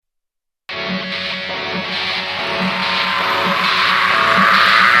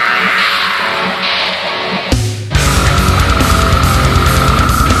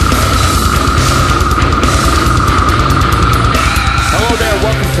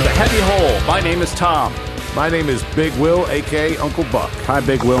My name is Tom. My name is Big Will, a.k.a. Uncle Buck. Hi,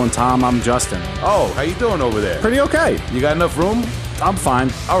 Big Will and Tom. I'm Justin. Oh, how you doing over there? Pretty okay. You got enough room? I'm fine.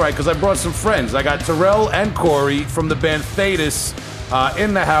 All right, because I brought some friends. I got Terrell and Cory from the band Thætas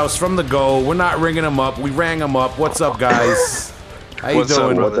in the house from the go. We're not ringing them up. We rang them up. What's up, guys? How you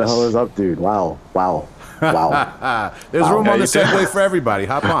doing? What the hell is up, dude? Wow. There's room on the Segway for everybody.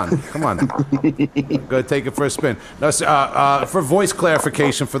 Hop on. Come on. Go take it for a spin. Now, for voice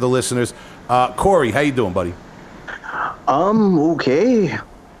clarification for the listeners, Cory, how you doing, buddy? Okay.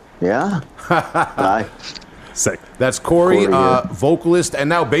 Yeah. Hi. Sick. That's Cory, vocalist and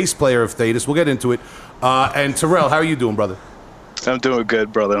now bass player of Thætas. We'll get into it. And Terrell, how are you doing, brother? I'm doing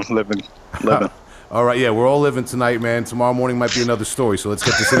good, brother. I'm living. All right, yeah, we're all living tonight, man. Tomorrow morning might be another story, so let's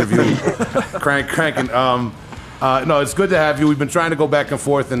get this interview cranking. No, it's good to have you. We've been trying to go back and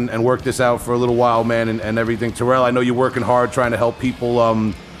forth and work this out for a little while, man, and everything. Terrell, I know you're working hard trying to help people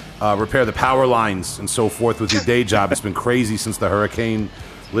repair the power lines and so forth with your day job. It's been crazy since the hurricane.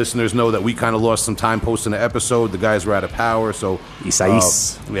 Listeners know that we kind of lost some time posting an episode. The guys were out of power, so...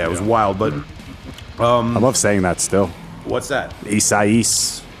 Isais. Yeah, it was wild, but... I love saying that still. What's that?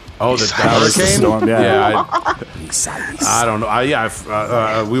 Isais. Oh, the hurricane? Storm, yeah. I don't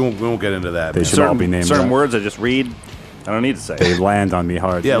know. We won't get into that. They should all be named certain that. words I just read. I don't need to say. They land on me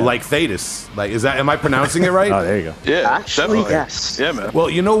hard. Yeah, like Thætas. Like, is that? Am I pronouncing it right? Oh, there you go. Yeah, Actually, definitely. yes. Yeah, man. Well,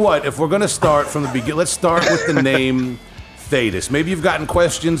 you know what? If we're gonna start from the beginning, let's start with the name Thætas. Maybe you've gotten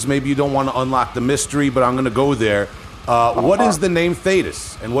questions. Maybe you don't want to unlock the mystery, but I'm gonna go there. What is the name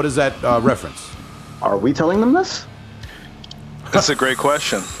Thætas, and what is that reference? Are we telling them this? That's a great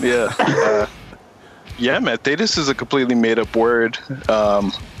question. Yeah. Yeah, man. Thætas is a completely made-up word. I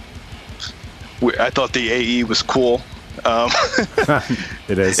thought the AE was cool.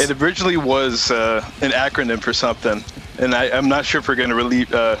 It is. It originally was an acronym for something, and I'm not sure if we're going to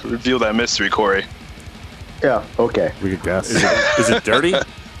reveal that mystery, Cory. Yeah. Okay. We could guess. Is it dirty?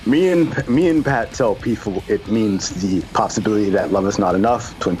 Me and Pat tell people it means the possibility that love is not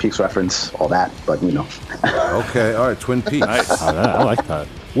enough. Twin Peaks reference, all that. But you know. Okay. All right. Twin Peaks. Nice. I like that.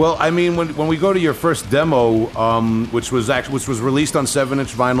 Well, I mean, when we go to your first demo, which was released on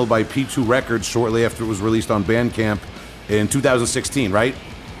 7-inch vinyl by P2 Records shortly after it was released on Bandcamp in 2016, right?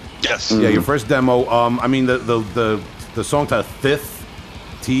 Yes. Yeah, your first demo. I mean, the song title Thith, Thith.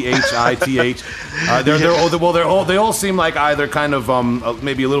 They all seem like either kind of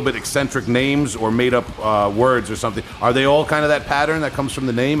maybe a little bit eccentric names or made up words or something. Are they all kind of that pattern that comes from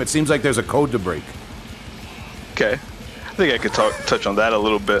the name? It seems like there's a code to break. Okay. I think I could touch on that a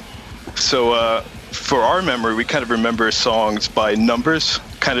little bit. So for our memory, we kind of remember songs by numbers,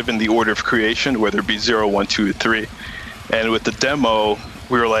 kind of in the order of creation, whether it be 0, 1, 2, 3. And with the demo,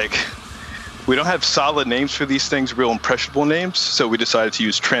 we were like, we don't have solid names for these things, real impressionable names, so we decided to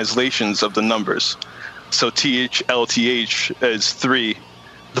use translations of the numbers. So THLTH is 3,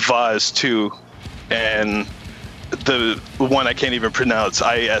 the VA is 2, and the one I can't even pronounce,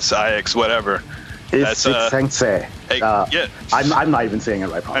 ISIX, whatever. It's Sensei. Yeah. I'm not even saying it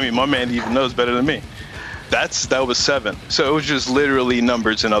right. I mean, my man even knows better than me. That was 7. So it was just literally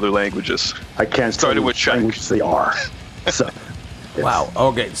numbers in other languages. I can't started with Czech. Languages they are. So. Wow.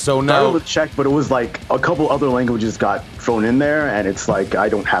 Okay. So now started with Czech, but it was like a couple other languages got thrown in there, and it's like I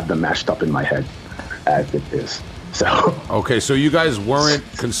don't have them mashed up in my head as it is. So. Okay. So you guys weren't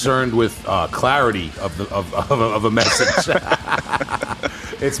concerned with clarity of a message.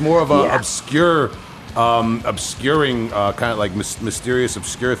 It's more of a obscuring kind of like mysterious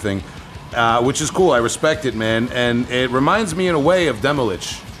obscure thing, which is cool. I respect it, man, and it reminds me in a way of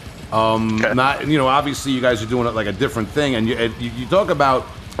Demolich. Not, obviously you guys are doing it like a different thing, and you talk about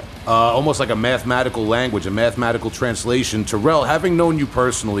almost like a mathematical language, a mathematical translation. Terrell, having known you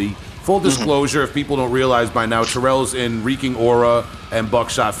personally, full disclosure, if people don't realize by now, Terrell's in Reeking Aura and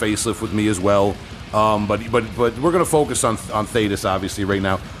Buckshot Facelift with me as well. But we're gonna focus on Thætas obviously right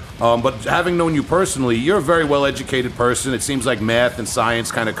now. But having known you personally, you're a very well-educated person. It seems like math and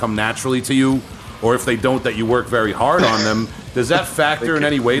science kind of come naturally to you, or if they don't, that you work very hard on them. Does that factor in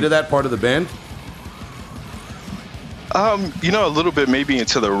any way to that part of the band? A little bit maybe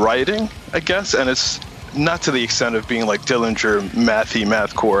into the writing, I guess, and it's not to the extent of being like Dillinger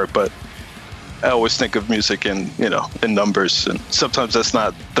mathcore, but I always think of music in numbers, and sometimes that's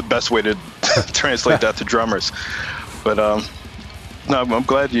not the best way to translate that to drummers. But no, I'm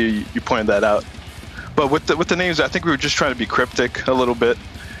glad you pointed that out. But with the names, I think we were just trying to be cryptic a little bit.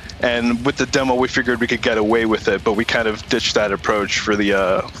 And with the demo, we figured we could get away with it, but we kind of ditched that approach for the,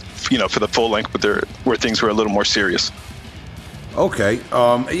 for the full length, where things were a little more serious. Okay.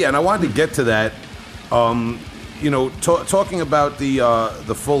 And I wanted to get to that. talking about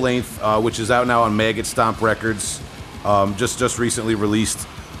the full length, which is out now on Maggot Stomp Records, just recently released.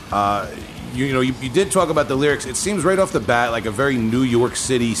 You did talk about the lyrics. It seems right off the bat like a very New York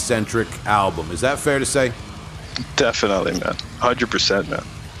City centric album. Is that fair to say? Definitely, man. 100%, man.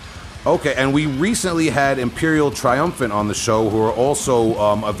 Okay, and we recently had Imperial Triumphant on the show, who are also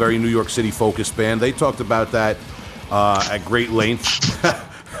a very New York City focused band. They talked about that at great length.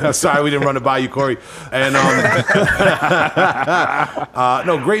 Sorry, we didn't run it by you, Cory. And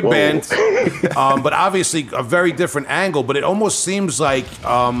no, great band, but obviously a very different angle. But it almost seems like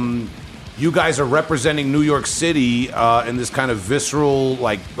you guys are representing New York City in this kind of visceral,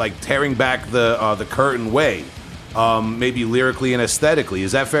 like tearing back the curtain way. Maybe lyrically and aesthetically.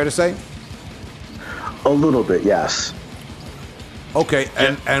 Is that fair to say? A little bit, yes. Okay,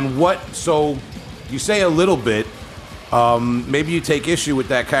 and what? So you say a little bit. Maybe you take issue with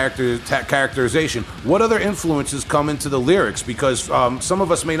that characterization. What other influences come into the lyrics? Because some of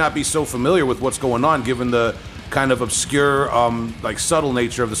us may not be so familiar with what's going on, given the kind of obscure, like subtle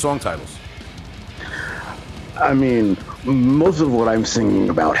nature of the song titles. I mean, most of what I'm singing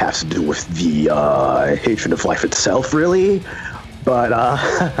about has to do with the hatred of life itself, really. But,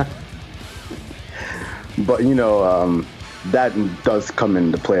 that does come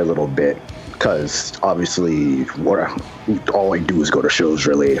into play a little bit, because obviously all I do is go to shows,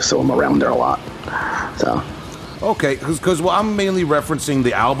 really, so I'm around there a lot. So. Okay, because I'm mainly referencing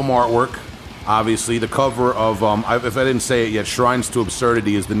the album artwork. Obviously, the cover of, if I didn't say it yet, Shrines to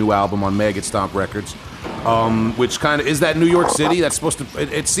Absurdity is the new album on Maggot Stomp Records. Which kind of is that New York City? That's supposed to.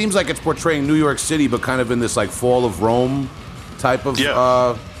 It seems like it's portraying New York City, but kind of in this like fall of Rome type of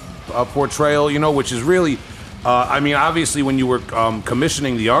portrayal, which is really. I mean, obviously, when you were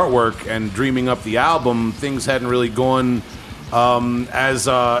commissioning the artwork and dreaming up the album, things hadn't really gone as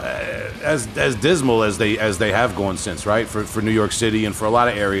dismal as they have gone since, right? For New York City and for a lot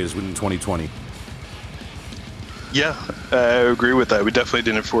of areas in 2020. Yeah, I agree with that. We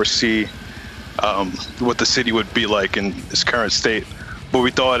definitely didn't foresee what the city would be like in its current state, but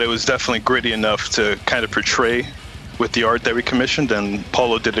we thought it was definitely gritty enough to kind of portray with the art that we commissioned, and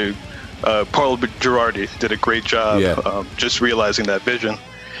Paulo Girardi did a great job just realizing that vision.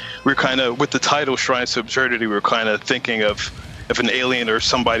 We were kind of, with the title Shrines to Absurdity, we were kind of thinking of if an alien or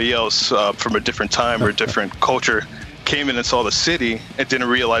somebody else from a different time or a different culture came in and saw the city and didn't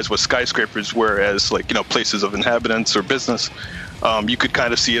realize what skyscrapers were as places of inhabitants or business. You could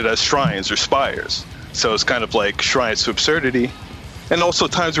kind of see it as shrines or spires. So it's kind of like Shrines to Absurdity. And also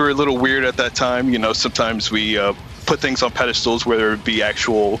times were a little weird at that time. Sometimes we put things on pedestals, whether it be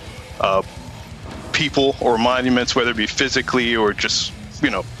actual people or monuments, whether it be physically or just,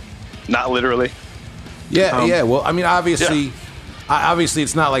 not literally. Yeah. Well, I mean, obviously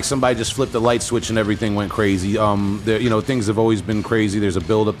it's not like somebody just flipped a light switch and everything went crazy. Things have always been crazy. There's a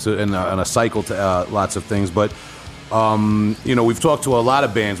build-up to and a cycle to lots of things. But we've talked to a lot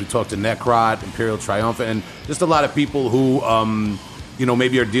of bands. We talked to Necrot, Imperial Triumphant, and just a lot of people who,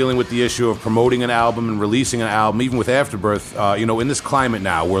 maybe are dealing with the issue of promoting an album and releasing an album, even with Afterbirth, in this climate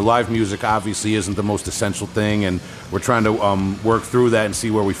now where live music obviously isn't the most essential thing, and we're trying to work through that and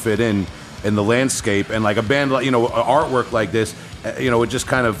see where we fit in the landscape. And like a band, artwork like this, it just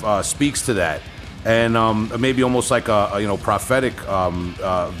kind of speaks to that. And maybe almost like a prophetic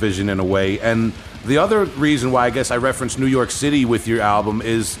vision in a way. And the other reason why I guess I referenced New York City with your album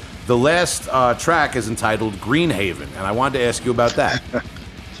is the last track is entitled Greenhaven, and I wanted to ask you about that.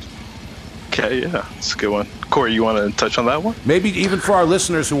 Okay, yeah, it's a good one. Cory, you want to touch on that one? Maybe even for our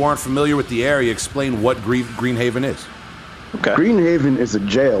listeners who aren't familiar with the area, explain what Greenhaven is. Okay. Greenhaven is a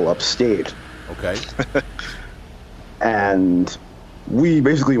jail upstate. Okay. And we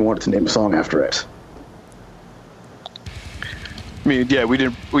basically wanted to name a song after it. I mean, yeah,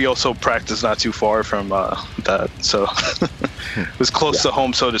 we also practiced not too far from that, so it was close to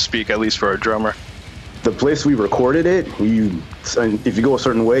home, so to speak, at least for our drummer. The place we recorded it, if you go a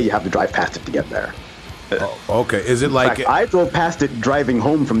certain way, you have to drive past it to get there. Oh, okay. Is it like... In fact, I drove past it driving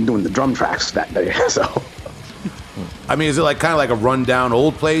home from doing the drum tracks that day, so... I mean, is it like kind of like a rundown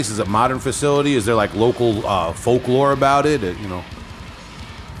old place? Is it a modern facility? Is there like local folklore about it?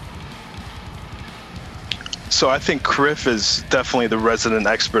 So I think Criff is definitely the resident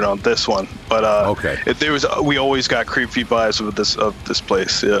expert on this one. But okay. We always got creepy vibes of this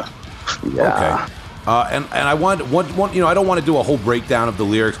place. Yeah. Okay. And I want I don't want to do a whole breakdown of the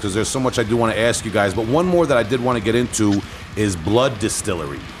lyrics because there's so much I do want to ask you guys. But one more that I did want to get into is Blood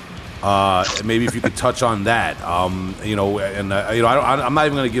Distillery. Maybe if you could touch on that. I'm not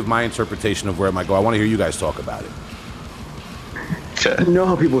even going to give my interpretation of where it might go. I want to hear you guys talk about it. Okay. You know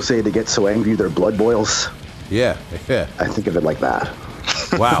how people say they get so angry their blood boils? Yeah. I think of it like that.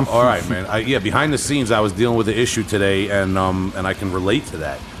 Wow. All right, man. Behind the scenes, I was dealing with an issue today, and I can relate to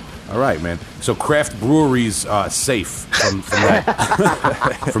that. All right, man. So craft breweries safe from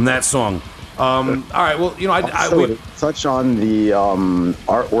that from that song. All right. Well, To touch on the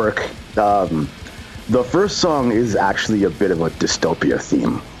artwork. The first song is actually a bit of a dystopia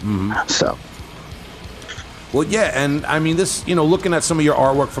theme. Mm-hmm. So. Well, yeah, and I mean this. Looking at some of your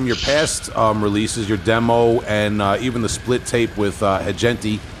artwork from your past releases, your demo, and even the split tape with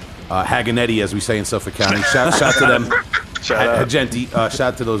Haganetti, as we say in Suffolk County. Shout to them. Shout out. Hagenti,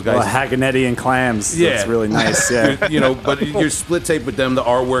 shout to those guys. Well, Haganetti and clams. Yeah. That's really nice. Yeah. But your split tape with them, the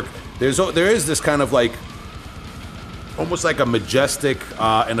artwork, there is this kind of like, almost like a majestic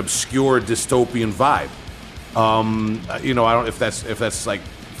and obscure dystopian vibe. I don't know if that's like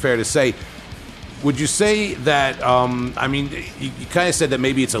fair to say. Would you say that? You kind of said that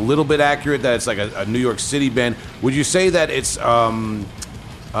maybe it's a little bit accurate that it's like a New York City band. Would you say that it's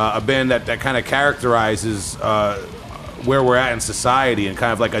a band that kind of characterizes where we're at in society and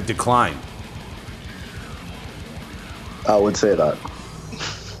kind of like a decline? I would say that.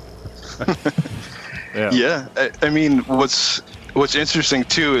 Yeah. I mean, what's interesting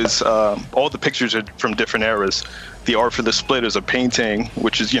too is all the pictures are from different eras. The art for the split is a painting,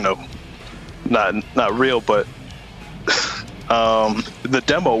 which is not real, but the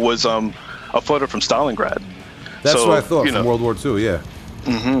demo was a photo from Stalingrad. That's what I thought from World War II. Yeah.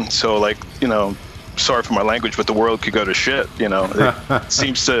 Mm-hmm. So sorry for my language, but the world could go to shit. It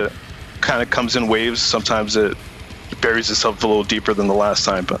seems to kind of comes in waves. Sometimes it buries itself a little deeper than the last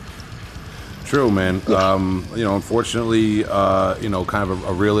time, but. True, man. Unfortunately, kind of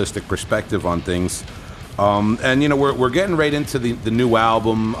a realistic perspective on things. And we're getting right into the new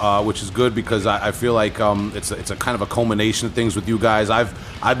album, which is good because I feel like it's a kind of a culmination of things with you guys.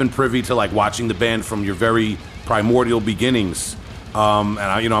 I've been privy to like watching the band from your very primordial beginnings, and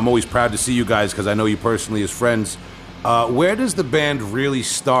I'm always proud to see you guys because I know you personally as friends. Where does the band really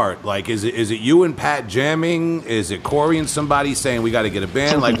start? Like, is it you and Pat jamming? Is it Cory and somebody saying we got to get a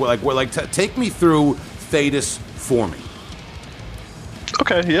band? Take me through Thætas forming.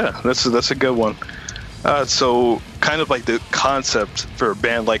 Okay, yeah, that's a good one. So kind of like the concept for a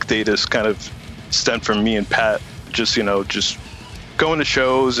band like Thætas kind of stemmed from me and Pat, just going to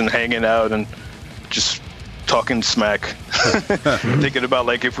shows and hanging out and just talking smack, thinking about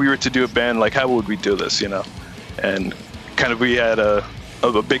like if we were to do a band, like how would we do this, and kind of we had a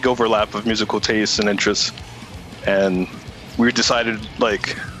big overlap of musical tastes and interests, and we decided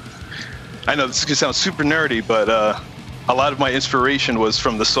like, I know this is gonna sound super nerdy, but a lot of my inspiration was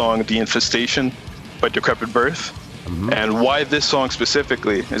from the song "The Infestation" by Decrepit Birth. Mm-hmm. And why this song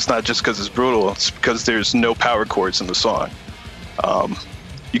specifically? It's not just because it's brutal. It's because there's no power chords in the song.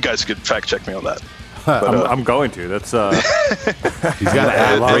 You guys could fact check me on that. But, I'm going to. That's he's got to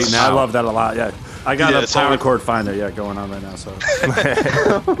add right now. I love that a lot. Yeah, I got a power chord finder going on right now. So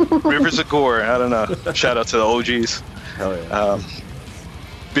Rivers of Gore. I don't know. Shout out to the OGs. Hell yeah.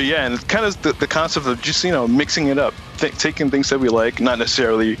 But yeah, and kind of the concept of just mixing it up, taking things that we like, not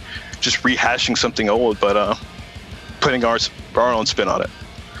necessarily just rehashing something old, but putting our own spin on it.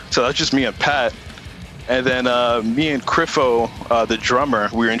 So that's just me and Pat. And then me and Criffo, the drummer,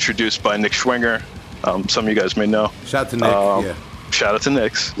 we were introduced by Nick Schwenger. Some of you guys may know. Shout out to Nick. Yeah. Shout out to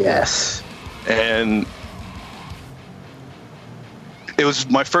Nick's. Yes. And it was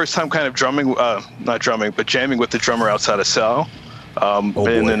my first time kind of not drumming, but jamming with the drummer outside of Sal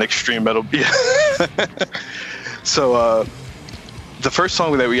in an extreme metal. Yeah. So the first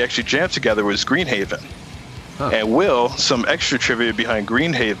song that we actually jammed together was Greenhaven. Huh. And some extra trivia behind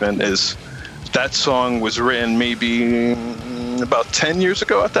Greenhaven is that song was written maybe about 10 years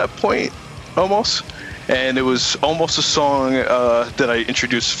ago at that point, almost. And it was almost a song that I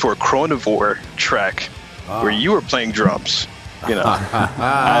introduced for a Chronivore track where you were playing drums.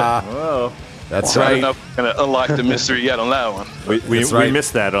 Whoa. That's right. right. Enough going to unlock the mystery yet on that one. We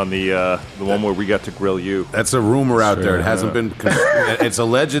missed that on the one where we got to grill you. That's a rumor out there. It hasn't been. It's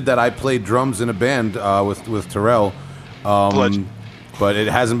alleged that I played drums in a band with Terrell, but it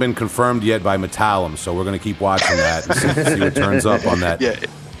hasn't been confirmed yet by Metallum. So we're going to keep watching that and see what turns up on that. Yeah,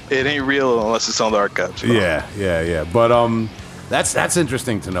 it ain't real unless it's on the archives. Bro. Yeah. But that's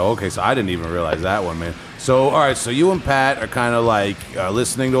interesting to know. Okay, so I didn't even realize that one, man. So, all right, so you and Pat are kind of like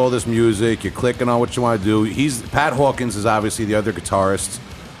listening to all this music. You're clicking on what you want to do. Pat Hawkins is obviously the other guitarist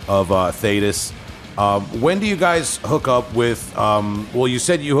of Thætas. When do you guys hook up with? Well, you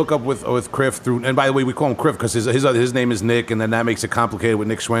said you hook up with Criff through. And by the way, we call him Criff because his name is Nick, and then that makes it complicated with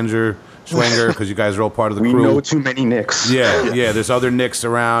Nick Schwenger because you guys are all part of the crew. We know too many Nicks. Yeah. There's other Nicks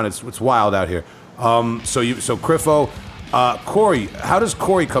around. It's wild out here. So Criffo, Cory, how does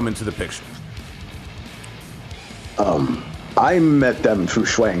Cory come into the picture? I met them through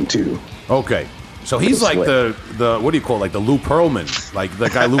Schwang too. Okay. So he's like the what do you call it? Like the Lou Pearlman, like the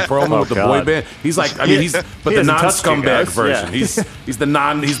guy Lou Pearlman with the boy band. He's like, I mean, but the non-scumbag version. Yeah. He's the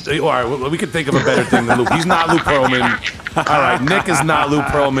non. All right. Well, we could think of a better thing than Lou. He's not Lou Pearlman. All right. Nick is not Lou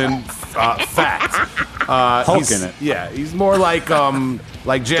Pearlman. Fact. Hulk in it. Yeah. He's more like Jam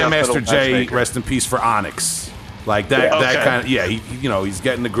Master Jay. Rest in peace for Onyx. Like that. That kind of. Yeah. He's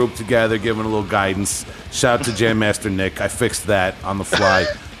getting the group together, giving a little guidance. Shout out to Jam Master Nick. I fixed that on the fly.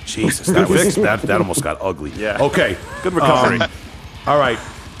 Jesus, that almost got ugly. Yeah. Okay. Good recovery. All right.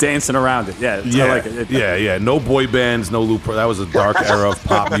 Dancing around it. Yeah. Yeah. I like it. Yeah. No boy bands, no Lou. That was a dark era of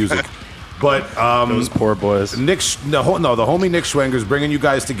pop music. But those poor boys. The homie Nick Schwenger's bringing you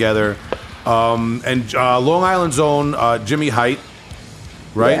guys together, and Long Island's own Jimmy Height,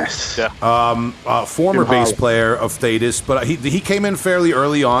 right? Yes. Yeah. Former bass player of Thætas, but he came in fairly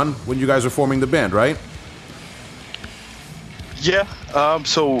early on when you guys were forming the band, right? Yeah.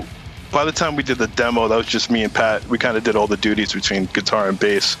 So by the time we did the demo, that was just me and Pat. We kind of did all the duties between guitar and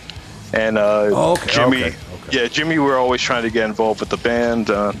bass. And Jimmy, Jimmy, we were always trying to get involved with the band.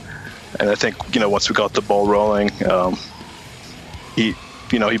 And I think, once we got the ball rolling, he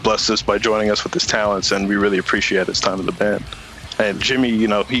blessed us by joining us with his talents, and we really appreciate his time in the band. And Jimmy,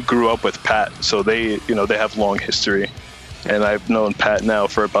 he grew up with Pat, so they have long history. And I've known Pat now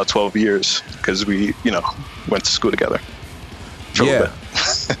for about 12 years because we, went to school together. Yeah.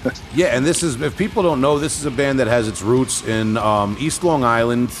 Yeah, and this is, if people don't know, this is a band that has its roots in East Long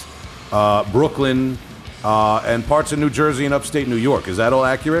Island, Brooklyn, and parts of New Jersey and upstate New York. Is that all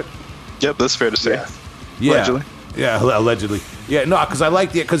accurate? Yep, that's fair to say. Yeah. Allegedly. Yeah, allegedly. Yeah, no, because I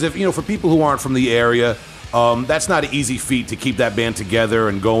like because if for people who aren't from the area, that's not an easy feat to keep that band together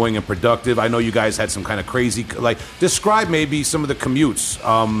and going and productive. I know you guys had some kind of crazy, describe maybe some of the commutes.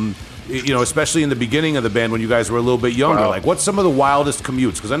 Especially in the beginning of the band when you guys were a little bit younger. Wow. Like, what's some of the wildest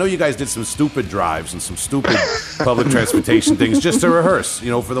commutes? Because I know you guys did some stupid drives and some stupid public transportation things just to rehearse,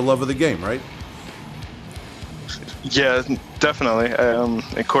 for the love of the game, right? Yeah, definitely.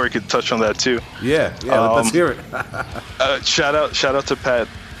 And Cory could touch on that too. Yeah, let's hear it. Shout out to Pat.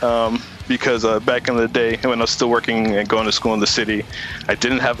 Because back in the day when I was still working and going to school in the city, I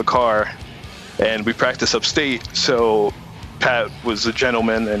didn't have a car, and we practiced upstate, so Pat was a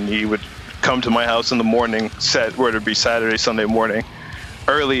gentleman, and he would come to my house in the morning, where it'd be Saturday, Sunday morning,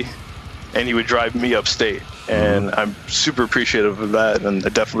 early, and he would drive me upstate. And I'm super appreciative of that, and I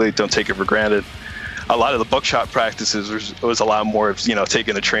definitely don't take it for granted. A lot of the buckshot practices was a lot more of,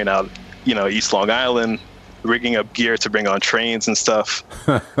 taking the train out, East Long Island, rigging up gear to bring on trains and stuff.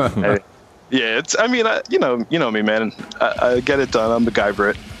 You know me, man. I get it done. I'm the guy for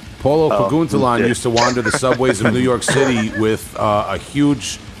it. Paulo Paguntalan used to wander the subways of New York City with a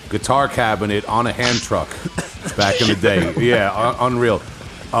huge guitar cabinet on a hand truck back in the day. Yeah, unreal.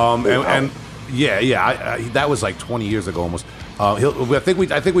 That was like 20 years ago almost. I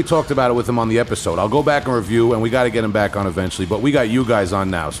think we talked about it with him on the episode. I'll go back and review, and we got to get him back on eventually. But we got you guys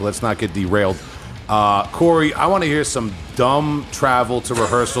on now, so let's not get derailed. Cory, I want to hear some dumb travel to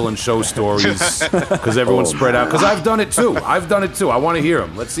rehearsal and show stories because everyone's spread out. Because I've done it too. I want to hear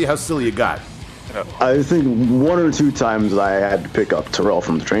them. Let's see how silly you got. I think 1 or 2 times I had to pick up Terrell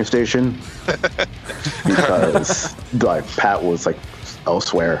from the train station because Pat was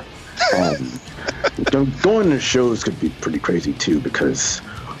elsewhere. Going to shows could be pretty crazy too because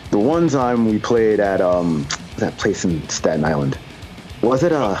the one time we played at that place in Staten Island, was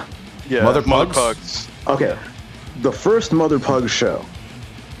it Mother Pugs? Okay. The first Mother Pugs show,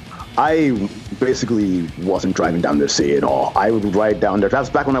 I basically wasn't driving down there to see it at all. I would ride down there. That was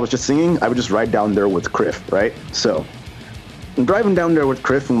back when I was just singing. I would just ride down there with Criff, right? So I'm driving down there with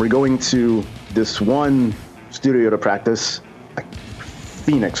Criff, and we're going to this one studio to practice,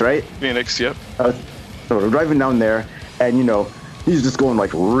 Phoenix, right? Phoenix, yep. So we're driving down there, and he's just going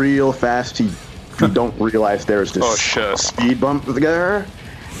real fast. You don't realize there's this speed bump together.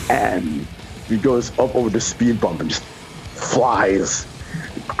 And he goes up over the speed bump and just flies,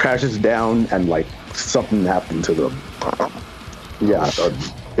 crashes down, and something happened to them.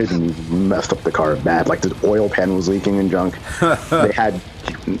 It messed up the car bad. The oil pan was leaking and junk. We had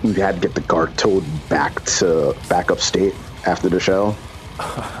to get the car towed back upstate after the show.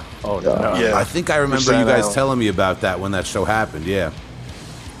 Oh no! Yeah, I think I remember you guys telling me about that when that show happened. Yeah,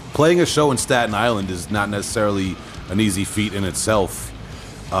 playing a show in Staten Island is not necessarily an easy feat in itself.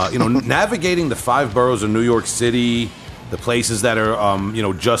 Navigating the 5 boroughs of New York City, the places that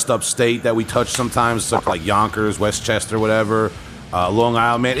are, just upstate that we touch sometimes, stuff like Yonkers, Westchester, whatever. Long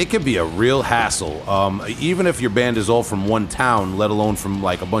Island, man, it can be a real hassle. Even if your band is all from one town, let alone from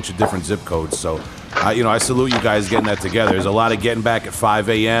like a bunch of different zip codes. So, I salute you guys getting that together. There's a lot of getting back at 5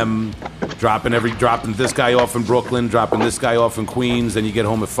 a.m., dropping this guy off in Brooklyn, dropping this guy off in Queens, then you get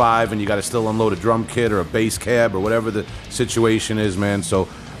home at 5 and you got to still unload a drum kit or a bass cab or whatever the situation is, man. So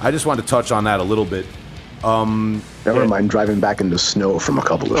I just wanted to touch on that a little bit. Never mind driving back in the snow from a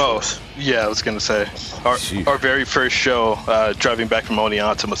couple of shows. Yeah, I was going to say. Our very first show, driving back from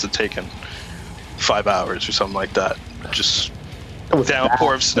Oneonta must have taken 5 hours or something like that. Just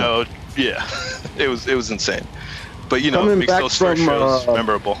downpour of snow. Yeah, it was insane. But, makes those first shows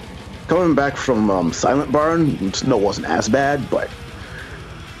memorable. Coming back from Silent Barn, snow wasn't as bad, but,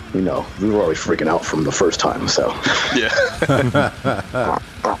 we were already freaking out from the first time, so. Yeah.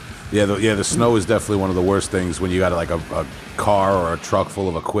 The snow is definitely one of the worst things when you got like a car or a truck full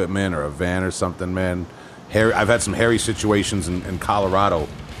of equipment or a van or something, man. I've had some hairy situations in Colorado,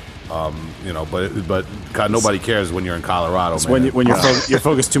 but God, nobody cares when you're in Colorado, man. When you're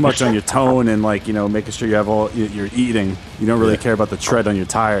focused too much on your tone and making sure you have all you're eating, you don't really care about the tread on your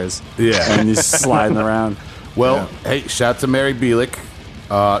tires. Yeah, and you're sliding around. Well, hey, shout to Mary Bielik,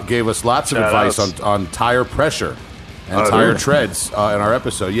 gave us lots of advice on tire pressure and tire treads in our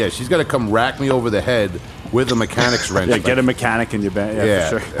episode. Yeah, she's got to come rack me over the head with a mechanic's wrench. Yeah, get a mechanic in your band. Yeah,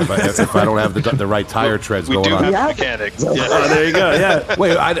 for sure. If I don't have the right tire treads going on. We do have mechanics. Yeah. Oh, there you go. Yeah.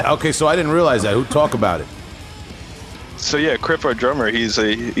 Wait, so I didn't realize that. Who talk about it? So yeah, Criff, our drummer, he's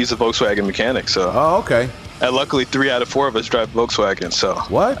a Volkswagen mechanic. So. Oh, okay. And luckily, 3 out of 4 of us drive Volkswagen. So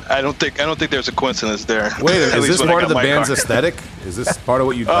what? I don't think there's a coincidence there. Wait, is this part of the band's aesthetic? Is this part of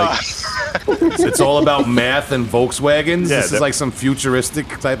what you like? It's all about math and Volkswagens. Yeah, this is like some futuristic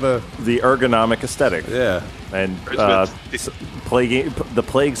type of the ergonomic aesthetic. Yeah, and the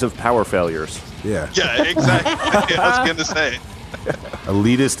plagues of power failures. Yeah. Yeah, exactly. I was gonna say.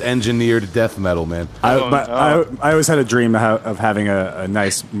 Elitist engineered death metal, man. I always had a dream of having a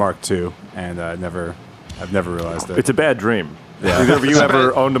nice Mark II, and I've never realized it. It's a bad dream. Yeah. Either of you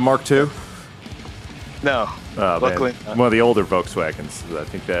ever owned a Mark II? No. Luckily. One of the older Volkswagens. I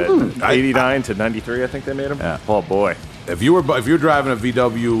think that 89 to 93, I think they made them. Yeah. Oh, boy. If you were driving a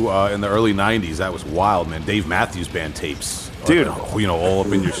VW in the early 90s, that was wild, man. Dave Matthews Band tapes. Dude. All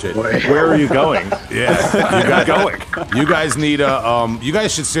up in your shit. Where are you going? Yeah. You got going. You guys need you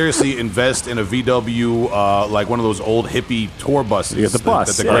guys should seriously invest in a VW, like one of those old hippie tour buses. You get the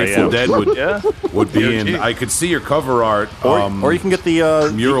bus. That the Grateful Dead would be in. I could see your cover art. Or you can get the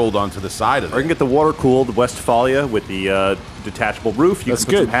muraled onto the side of it. Or you can get the water-cooled Westphalia with the detachable roof. You can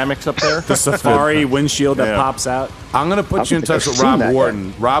put some hammocks up there. The safari windshield that pops out. I'm going to put you in touch with Rob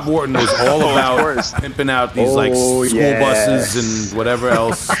Wharton. Rob Wharton is all about pimping out these school buses and whatever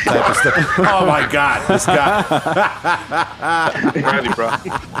else type of stuff. Oh, my God. This guy. Ready, bro.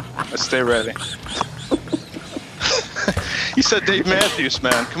 I stay ready. You said Dave Matthews,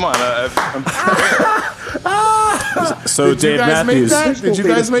 man. Come on. So Dave Matthews. Did you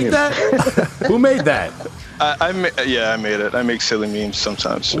guys make that? Who made that? I made it. I make silly memes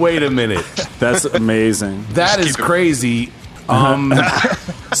sometimes. Wait a minute. That's amazing. That is crazy.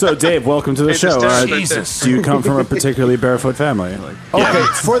 So, Dave, welcome to the show. Jesus. Do you come from a particularly barefoot family? Okay,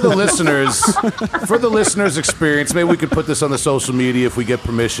 for the listeners' experience, maybe we could put this on the social media if we get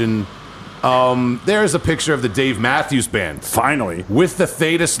permission. There's a picture of the Dave Matthews Band. Finally. With the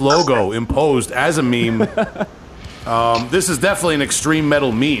Thætas logo imposed as a meme. This is definitely an extreme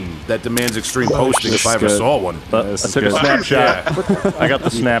metal meme that demands extreme posting if I ever saw one. I took a snapshot. I got the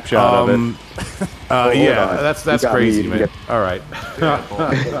snapshot of it. That's crazy, man. All right.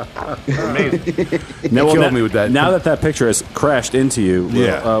 Amazing. Killed me with that. Now that picture has crashed into you,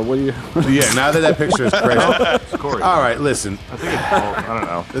 what do you... now that picture is crashed. Cory. All right, listen. I think it's called, I don't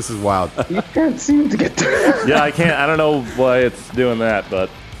know. This is wild. You can't seem to get there. Yeah, I can't. I don't know why it's doing that, but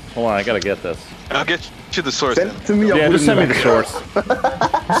hold on, I gotta get this. I'll get you the source. Send it to me. Just send me the source.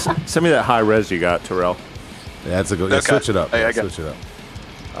 Send me that high res you got, Terrell. Yeah, that's a good. Okay. Switch it up. Switch it up.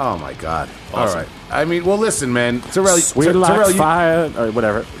 Oh my God! Awesome. All right. I mean, well, listen, man. Terrell, Terrell, fire or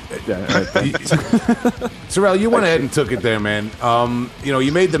whatever. Terrell, you went ahead and took it there, man.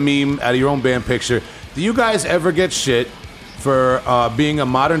 You made the meme out of your own band picture. Do you guys ever get shit for being a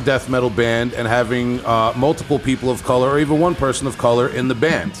modern death metal band and having multiple people of color or even one person of color in the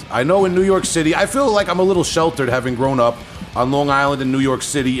band? I know in New York City, I feel like I'm a little sheltered having grown up on Long Island and New York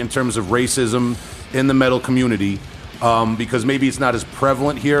City in terms of racism in the metal community, because maybe it's not as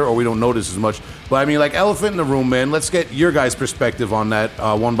prevalent here or we don't notice as much. But I mean, like, elephant in the room, man. Let's get your guys' perspective on that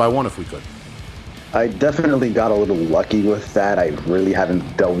one by one if we could. I definitely got a little lucky with that. I really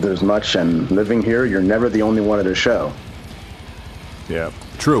haven't delved as much, and living here, you're never the only one at a show. Yeah.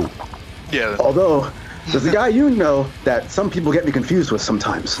 True. Yeah. Although, there's a guy you know that some people get me confused with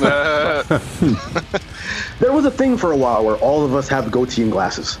sometimes. There was a thing for a while where all of us have goatee and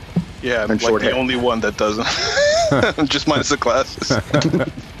glasses. Yeah, and like short the hair. only one that doesn't. Just minus the glasses.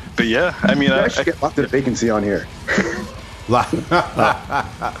 But yeah, I mean, You actually get lots of vacancy on here.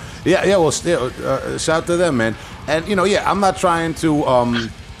 Yeah, well, shout to them, man. And, I'm not trying to,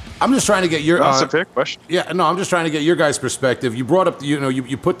 I'm just trying to get your... That's a fair question. Yeah, no, I'm just trying to get your guys' perspective. You brought up,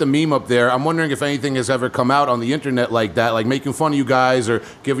 you put the meme up there. I'm wondering if anything has ever come out on the internet like that, like making fun of you guys or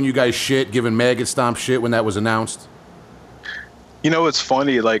giving you guys shit, giving maggot stomp shit when that was announced. It's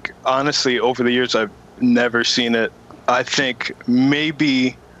funny, like, honestly, over the years, I've never seen it. I think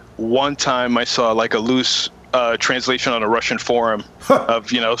maybe one time I saw, like, a loose translation on a Russian forum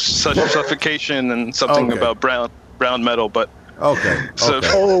of, such suffocation and something about brown metal, but... Okay. So,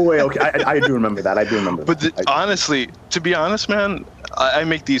 Oh, wait, okay. I do remember that. But honestly, to be honest, man, I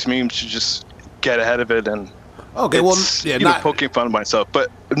make these memes to just get ahead of it and... Okay, well, yeah, not... poking fun of myself, but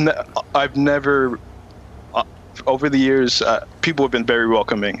I've never... over the years, people have been very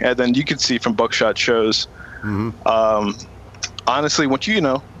welcoming, and then you can see from Buckshot shows. Honestly, once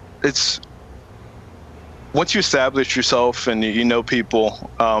once you establish yourself and you know people,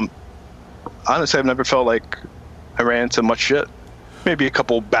 honestly, I've never felt like I ran into much shit. Maybe a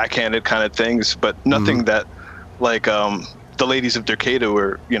couple backhanded kind of things, but nothing that like the ladies of Dercada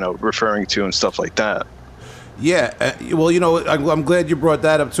were referring to and stuff like that. Yeah, well, I'm glad you brought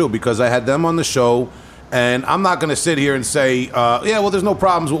that up too, because I had them on the show. And I'm not going to sit here and say, there's no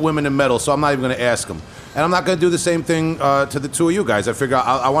problems with women in metal, so I'm not even going to ask them. And I'm not going to do the same thing to the two of you guys. I figure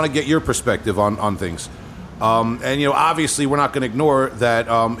I want to get your perspective on things. And obviously, we're not going to ignore that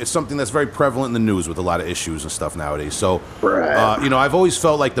it's something that's very prevalent in the news with a lot of issues and stuff nowadays. So, I've always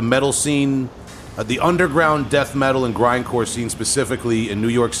felt like the metal scene, the underground death metal and grindcore scene specifically in New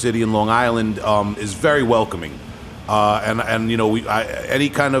York City and Long Island is very welcoming. Any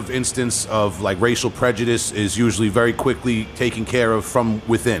kind of instance of like racial prejudice is usually very quickly taken care of from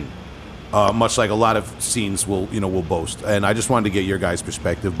within, much like a lot of scenes will boast. And I just wanted to get your guys'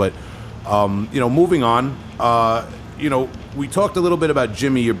 perspective. But moving on, we talked a little bit about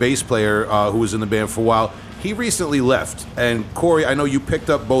Jimmy, your bass player, who was in the band for a while. He recently left, and Cory, I know you picked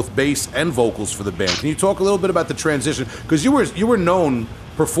up both bass and vocals for the band. Can you talk a little bit about the transition? Because you were known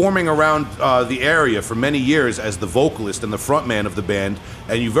performing around the area for many years as the vocalist and the frontman of the band,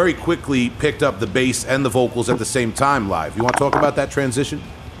 and you very quickly picked up the bass and the vocals at the same time live. You want to talk about that transition?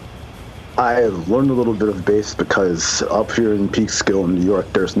 I learned a little bit of bass because up here in Peekskill in New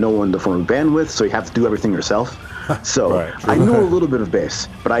York, there's no one to form a band with, so you have to do everything yourself. So I knew a little bit of bass,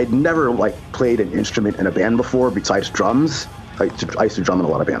 but I'd never played an instrument in a band before besides drums. I used to drum in a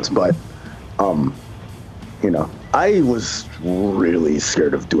lot of bands, but I was really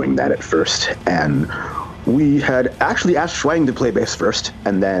scared of doing that at first, and we had actually asked Schwang to play bass first,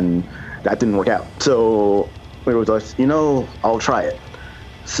 and then that didn't work out. So we were like, I'll try it.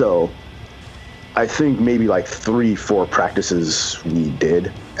 So I think maybe 3-4 practices we did,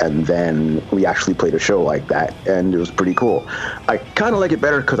 and then we actually played a show like that, and it was pretty cool. I kind of like it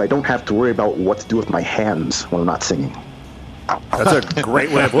better because I don't have to worry about what to do with my hands when I'm not singing. That's a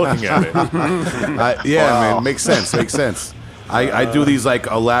great way of looking at it. Man, makes sense. I do these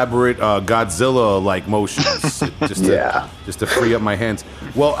elaborate Godzilla Yeah. motions just to free up my hands.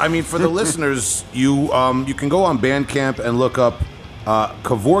 Well, I mean, for the listeners, you can go on Bandcamp and look up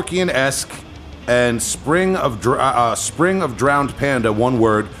Kevorkian-esque and Spring of Drowned Panda, one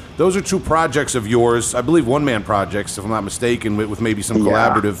word. Those are two projects of yours, I believe one-man projects, if I'm not mistaken, with maybe some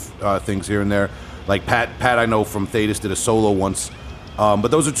collaborative things here and there. Like Pat, I know from Thætas did a solo once. But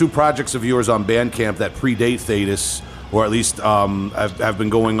those are two projects of yours on Bandcamp that predate Thætas, or at least have been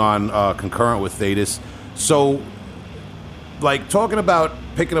going on concurrent with Thætas. So, talking about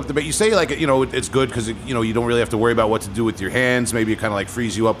picking up the bass, you say it's good because you don't really have to worry about what to do with your hands. Maybe it kind of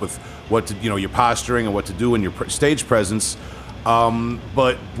frees you up with what to your posturing and what to do in your stage presence.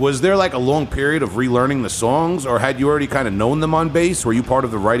 But was there a long period of relearning the songs, or had you already kind of known them on bass? Were you part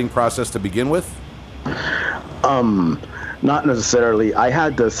of the writing process to begin with? Not necessarily. I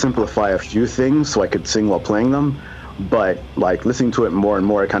had to simplify a few things so I could sing while playing them, but listening to it more and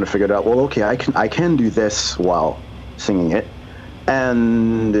more, I kind of figured out, well, okay, I can do this while singing it,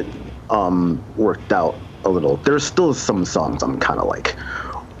 and it worked out a little. There's still some songs I'm kind of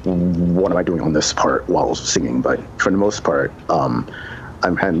what am I doing on this part while singing? But for the most part, I'm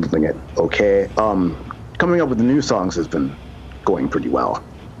handling it okay. Coming up with the new songs has been going pretty well.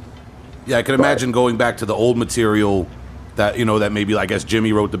 Yeah, I can imagine going back to the old material, that that maybe I guess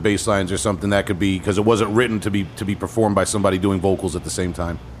Jimmy wrote the bass lines or something that could be because it wasn't written to be performed by somebody doing vocals at the same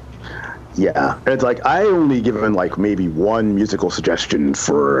time. Yeah, it's like I only given like maybe one musical suggestion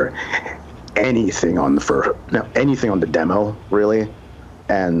for anything on the demo really,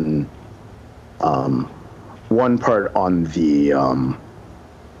 and one part on the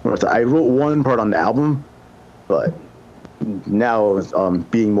I wrote one part on the album, but now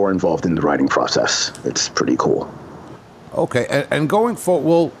being more involved in the writing process, it's pretty cool. Okay, and going forward,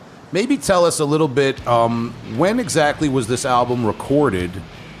 well, maybe tell us a little bit. When exactly was this album recorded?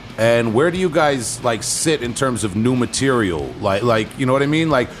 And where do you guys like sit in terms of new material? Like you know what I mean?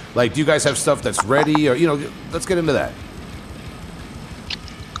 Like do you guys have stuff that's ready, or let's get into that.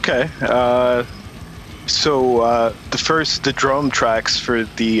 Okay. So the drum tracks for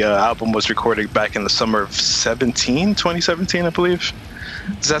the album was recorded back in the summer of 2017, I believe.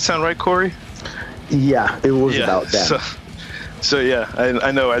 Does that sound right, Cory? Yeah, it was about that. So yeah,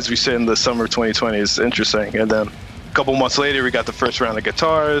 I know as we said in the summer of 2020 is interesting, and then a couple months later, we got the first round of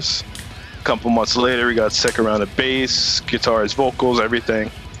guitars. A couple months later, we got the second round of bass, guitars, vocals,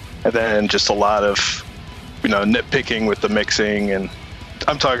 everything. And then just a lot of, nitpicking with the mixing. And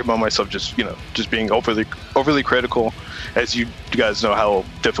I'm talking about myself just being overly critical. As you guys know how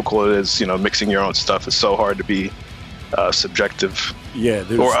difficult it is, mixing your own stuff is so hard to be subjective. Yeah.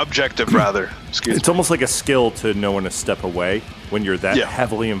 Or objective, rather. It's almost like a skill to know when to step away when you're that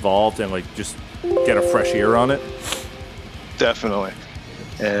heavily involved and just get a fresh ear on it. Definitely.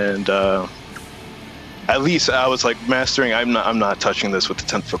 And at least I was like mastering. I'm not touching this with the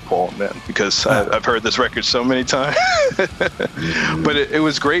 10-foot pole, man, because I've heard this record so many times. But it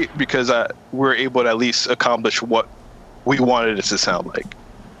was great because we're able to at least accomplish what we wanted it to sound like,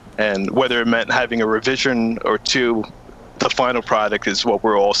 and whether it meant having a revision or two, the final product is what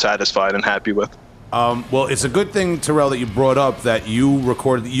we're all satisfied and happy with. Well, it's a good thing, Terrell, that you brought up that you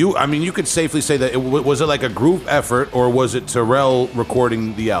recorded. I mean, you could safely say that was it like a group effort, or was it Terrell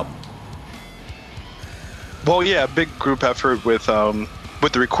recording the album? Well, yeah, big group effort with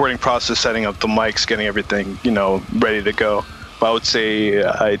the recording process, setting up the mics, getting everything ready to go. But I would say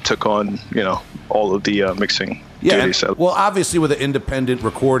I took on all of the mixing. Yeah, well, obviously with an independent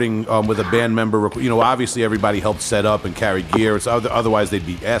recording with a band member, obviously everybody helped set up and carry gear. It's otherwise they'd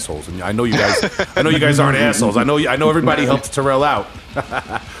be assholes. And I know you guys aren't assholes. I know everybody helped Terrell out.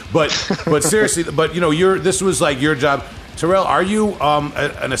 but seriously, this was like your job. Terrell, are you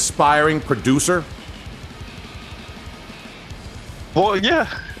an aspiring producer? Well, yeah,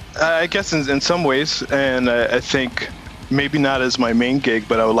 I guess in some ways, and I think maybe not as my main gig,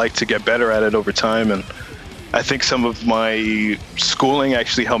 but I would like to get better at it over time. And I think some of my schooling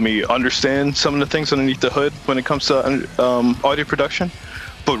actually helped me understand some of the things underneath the hood when it comes to audio production.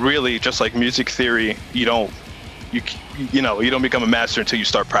 But really, just like music theory, you don't become a master until you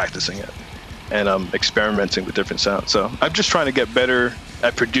start practicing it and experimenting with different sounds. So I'm just trying to get better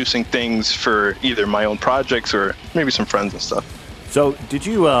at producing things for either my own projects or maybe some friends and stuff. So did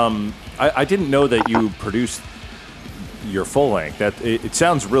you? I didn't know that you produced your full length. That it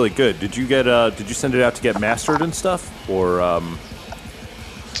sounds really good. Did you send it out to get mastered and stuff, or?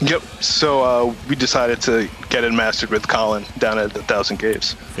 Yep. So we decided to get it mastered with Colin down at 1,000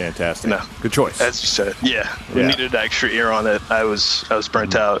 Games. Fantastic. Good choice. As you said, we needed an extra ear on it. I was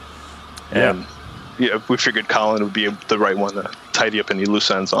burnt out, and we figured Colin would be the right one to tidy up any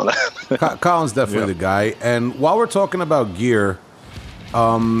loose ends on it. Colin's definitely the guy. And while we're talking about gear.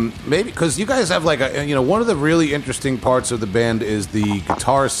 Maybe because you guys have like one of the really interesting parts of the band is the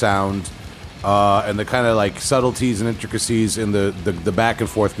guitar sound and the kind of like subtleties and intricacies in the back and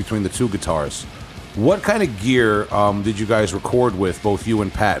forth between the two guitars. What kind of gear did you guys record with, both you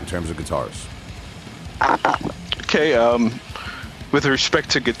and Pat, in terms of guitars? Okay, with respect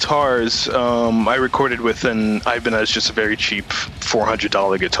to guitars, I recorded with an Ibanez, just a very cheap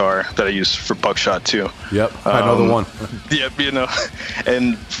 $400 guitar that I use for buckshot too. Yep, I know the one. Yep,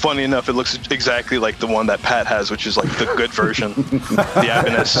 and funny enough, it looks exactly like the one that Pat has, which is like the good version, the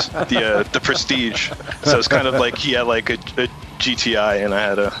Ibanez, the Prestige. So it's kind of like he had like a GTI, and I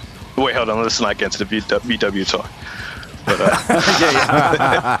had a. Wait, hold on, let's not get into the VW talk. But,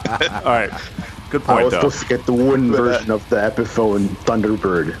 all right. Good point, I was supposed to get the wooden version of the Epiphone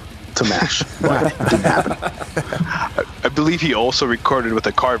Thunderbird to match, but it didn't happen. I believe he also recorded with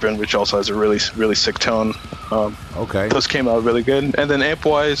a Carbon, which also has a really, really sick tone. Okay. Those came out really good. And then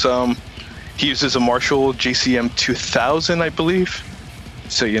amp-wise, he uses a Marshall JCM 2000, I believe.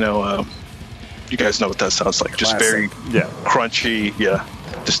 So, you guys know what that sounds like. Just very crunchy,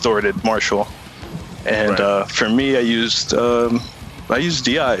 distorted Marshall. And for me, I used... I use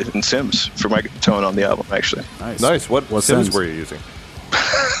DI and Sims for my tone on the album, actually. Nice. What Sims were you using?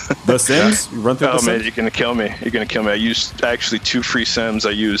 The Sims? You run through the Oh man, Sims? you're gonna kill me. You're gonna kill me. I used actually 2 free Sims.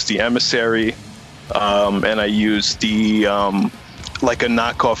 I used the Emissary, and I used the like a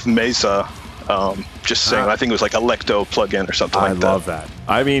knockoff Mesa. Just saying, I think it was like a Lecto plugin or something like that. I love that.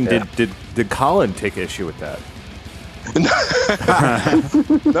 I mean, did Colin take issue with that? No.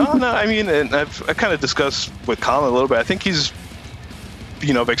 I mean, and I kind of discussed with Colin a little bit. I think he's,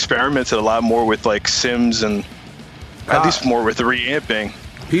 experimented a lot more with like Sims and at least more with reamping.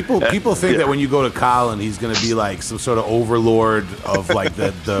 People think that when you go to Colin, he's going to be like some sort of overlord of like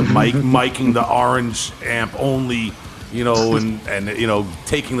the miking the orange amp only, and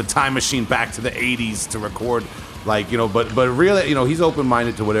taking the time machine back to the 80s to record, but really, he's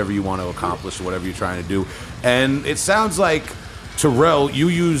open-minded to whatever you want to accomplish or whatever you're trying to do. And it sounds like, Terrell, you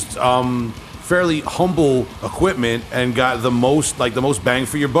used fairly humble equipment and got the most bang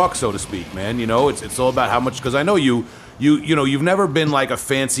for your buck, so to speak, man. It's all about how much, because I know you've never been like a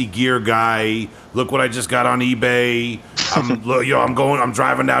fancy gear guy. Look what I just got on eBay. I'm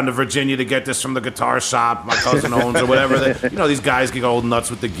driving down to Virginia to get this from the guitar shop my cousin owns or whatever. These guys get old nuts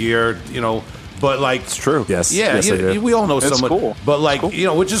with the gear, But like, it's true. Yes. We all know someone. Cool. But like,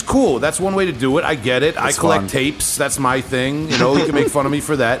 which is cool. That's one way to do it. I get it. I collect fun. tapes. That's my thing. You can make fun of me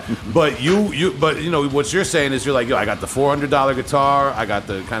for that. But what you're saying is you're like, I got the $400 guitar. I got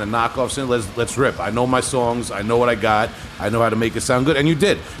the kind of knockoffs in. Let's rip. I know my songs. I know what I got. I know how to make it sound good. And you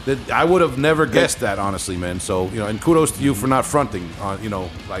did. I would have never guessed that, honestly, man. So and kudos to you for not fronting on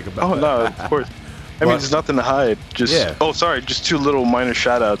about. Oh no, of course. I mean, there's nothing to hide. Just 2 little minor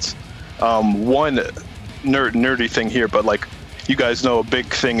shout outs. One nerdy thing here, but like you guys know, a big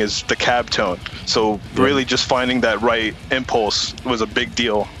thing is the cab tone. So really, just finding that right impulse was a big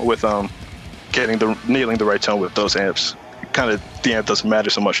deal with nailing the right tone with those amps. Kind of the amp doesn't matter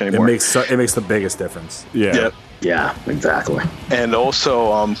so much anymore. It makes the biggest difference. Yeah. Yeah, exactly. And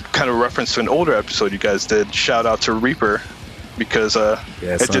also, kind of reference to an older episode you guys did. Shout out to Reaper, because I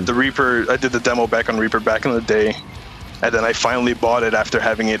did the demo back on Reaper back in the day. And then I finally bought it after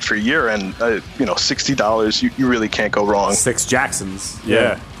having it for a year, and $60, you really can't go wrong. 6 Jacksons,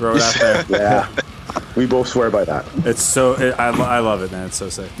 throw it out there. Yeah, we both swear by that. It's so I love it, man. It's so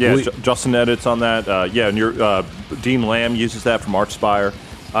sick. Yeah, Justin edits on that. And your Dean Lamb uses that from Archspire.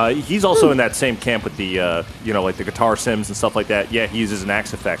 He's also in that same camp with the like the guitar sims and stuff like that. Yeah, he uses an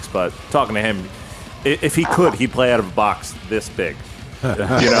Axe Effects, but talking to him, if he could, he'd play out of a box this big. Not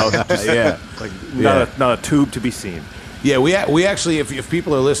a tube to be seen. Yeah, we actually, if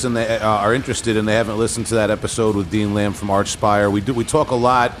people are listening, they are interested and they haven't listened to that episode with Dean Lamb from Archspire, we talk a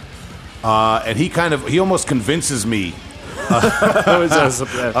lot, and he almost convinces me of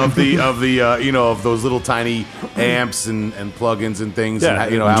those little tiny amps and plugins and things. Yeah,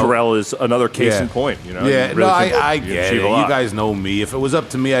 and how Terrell is another case in point. I get it. You guys know me. If it was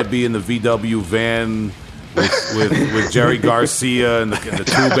up to me, I'd be in the VW van with Jerry Garcia and the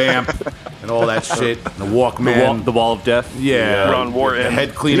tube amp and all that shit. The Walkman, the Wall of Death. Yeah, Ron Wharton. The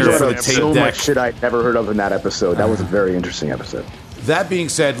head cleaner for the tape so deck. much shit I'd never heard of in that episode. That was a very interesting episode. That being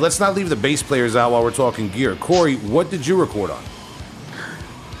said, let's not leave the bass players out while we're talking gear. Cory, what did you record on?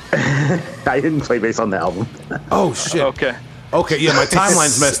 I didn't play bass on the album. Oh shit. Okay, yeah, my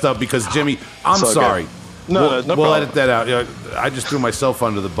timeline's messed up because Jimmy. I'm sorry. No we'll problem. edit that out. I just threw myself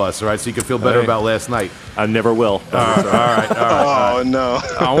under the bus, all right? So you can feel better about last night. I never will. All right. Oh no.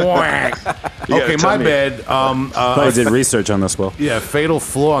 Okay, my bad. I did research on this, Will. Yeah, fatal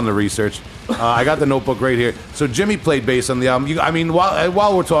flaw in the research. I got the notebook right here. So Jimmy played bass on the album.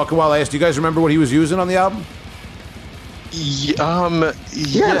 While we're talking, while I asked, do you guys remember what he was using on the album?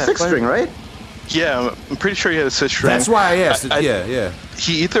 Yeah, 6-string, right? Yeah, I'm pretty sure he had a 6-string. That's why I asked. Yeah.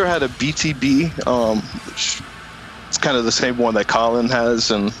 He either had a BTB, which it's kind of the same one that Colin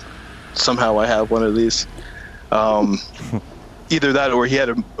has, and somehow I have one of these. Either that, or he had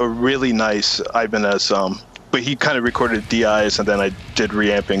a really nice Ibanez, but he kind of recorded DIs, and then I did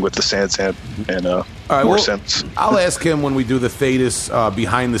reamping with the Sans amp and more synths. I'll ask him when we do the Thætas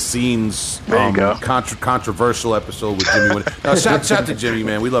behind the scenes controversial episode with Jimmy. Shout to Jimmy,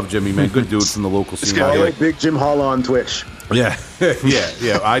 man. We love Jimmy, man. Good dude from the local scene. I like Big Jim Holla on Twitch. Yeah.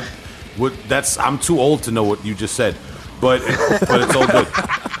 I'm too old to know what you just said, but it's all good.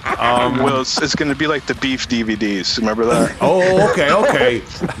 Well, it's going to be like the Beef DVDs. Remember that? Oh, okay.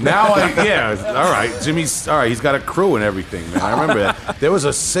 Now all right. Jimmy's all right. He's got a crew and everything, man. I remember that. There was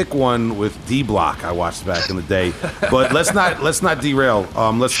a sick one with D Block I watched back in the day. But let's not derail.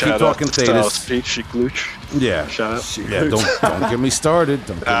 Let's keep talking Thætas. Yeah. Shut up. Yeah, don't get me started.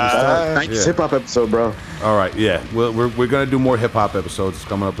 Don't get me started. Thanks, hip hop episode, bro. All right, yeah. We're going to do more hip-hop episodes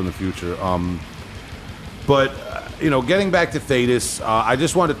coming up in the future. But, getting back to Thætas, I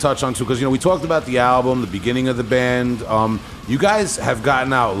just wanted to touch on, too, because, we talked about the album, the beginning of the band. You guys have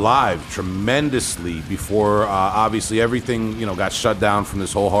gotten out live tremendously before, obviously, everything, got shut down from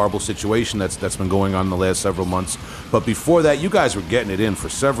this whole horrible situation that's been going on in the last several months. But before that, you guys were getting it in for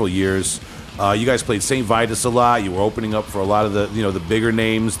several years. You guys played St. Vitus a lot. You were opening up for a lot of the bigger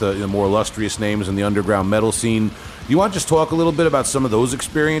names, the more illustrious names in the underground metal scene. You want to just talk a little bit about some of those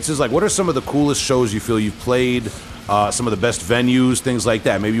experiences? Like, what are some of the coolest shows you feel you've played? Some of the best venues, things like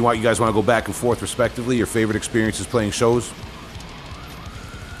that. Maybe you guys want to go back and forth, respectively. Your favorite experiences playing shows.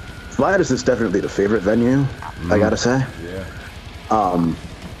 Vitus is definitely the favorite venue. I gotta say. Yeah.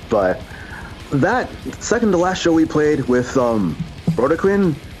 But that second to last show we played with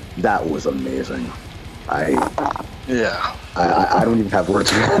Brodequin, that was amazing. I don't even have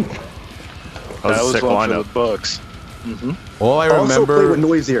words for that. That was sick one for lineup. the books. All I Also played with remember.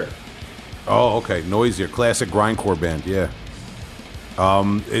 Noisier. Oh, okay, Noisier, classic grindcore band. Yeah.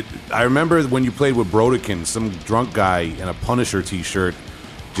 I remember when you played with Brodequin, some drunk guy in a Punisher T-shirt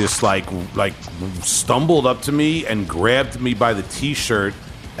just like stumbled up to me and grabbed me by the T-shirt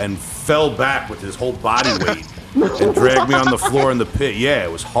and fell back with his whole body weight and dragged me on the floor in the pit. Yeah,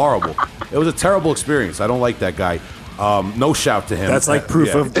 it was horrible. It was a terrible experience. I don't like that guy. No shout to him. That's like proof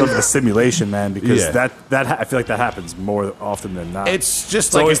Yeah. of the simulation, man. Because Yeah. I feel like that happens more often than not. It's just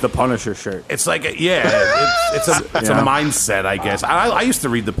It's like always the Punisher shirt. It's like it's a mindset, I guess. I used to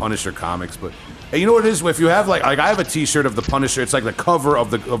read the Punisher comics, but and you know what it is? If you have like I have a T-shirt of the Punisher, it's like the cover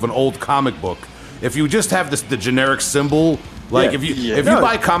of an old comic book. If you just have the generic symbol, like if you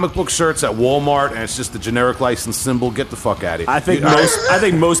buy comic book shirts at Walmart and it's just the generic license symbol, get the fuck out of here. I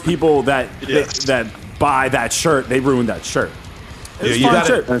think most people that buy that shirt, they ruined that shirt. Yeah, you got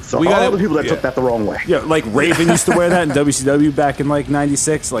it. And so all the people that took that the wrong way. Yeah, like Raven used to wear that in WCW back in like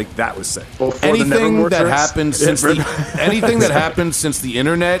 '96. Like that was sick. Anything that happened since anything that happened since the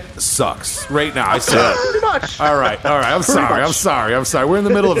internet sucks right now. I said Pretty much. All right. I'm sorry. We're in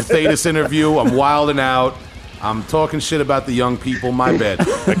the middle of a Thætas interview. I'm wilding out. I'm talking shit about the young people. My bad.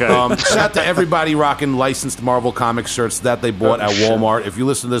 Shout out to everybody rocking licensed Marvel Comics shirts that they bought at Walmart. If you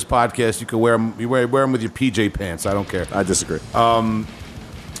listen to this podcast, you can wear them. You wear them with your PJ pants. I don't care. I disagree. I'm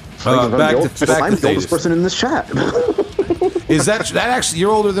Back the to oldest Thætas. person in this chat. Is that actually?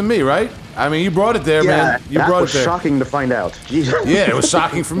 You're older than me, right? I mean, you brought it there, man. You that brought was it there. shocking to find out. Jesus. Yeah, it was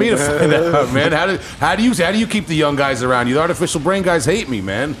shocking for me to find out, man. How do you keep the young guys around? You artificial brain guys hate me,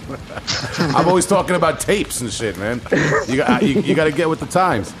 man. I'm always talking about tapes and shit, man. You got to get with the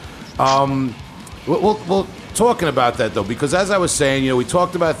times. Well, talking about that though, because as I was saying, we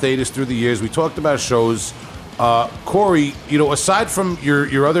talked about Thætas through the years. We talked about shows. Cory, aside from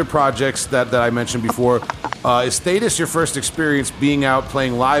your other projects that I mentioned before, is Thætas your first experience being out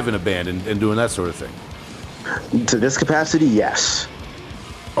playing live in a band and doing that sort of thing? To this capacity, yes.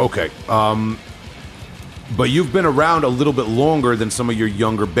 Okay. But you've been around a little bit longer than some of your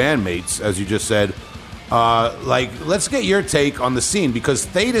younger bandmates, as you just said. Let's get your take on the scene, because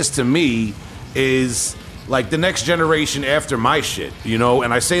Thætas to me is like the next generation after my shit,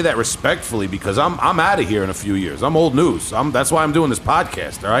 and I say that respectfully because I'm out of here in a few years. I'm old news. That's why I'm doing this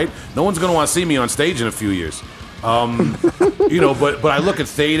podcast. All right, no one's gonna want to see me on stage in a few years. But I look at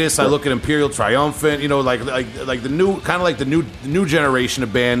Thætas, I look at Imperial Triumphant, like the new generation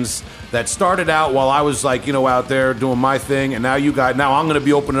of bands that started out while I was out there doing my thing, and now I'm gonna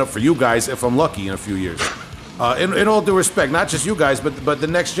be opening up for you guys if I'm lucky in a few years. In all due respect, not just you guys, but the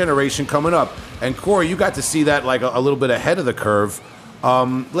next generation coming up. And Cory, you got to see that a little bit ahead of the curve.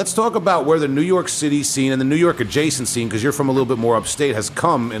 Let's talk about where the New York City scene and the New York adjacent scene, because you're from a little bit more upstate, has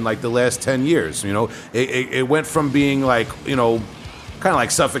come in the last 10 years. It went from being kind of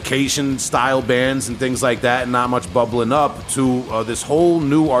like Suffocation style bands and things like that, and not much bubbling up, to this whole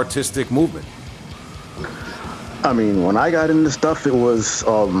new artistic movement. I mean, when I got into stuff, it was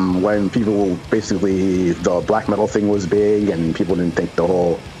when people basically, the black metal thing was big, and people didn't think the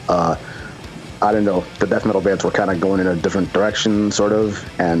whole, I don't know, the death metal bands were kind of going in a different direction, sort of.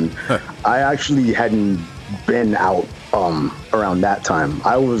 And I actually hadn't been out around that time.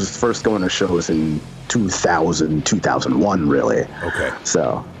 I was first going to shows in 2000, 2001, really. Okay.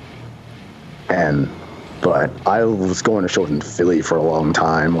 So, but I was going to shows in Philly for a long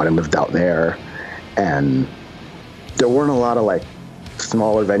time when I lived out there, and there weren't a lot of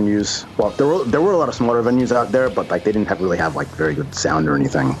smaller venues. Well, there were a lot of smaller venues out there, but they didn't really have very good sound or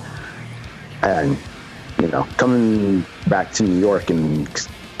anything. And coming back to New York and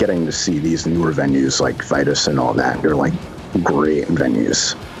getting to see these newer venues like Thætas and all that. They're like great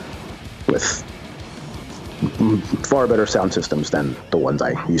venues with far better sound systems than the ones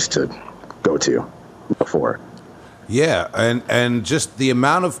I used to go to before. Yeah, and just the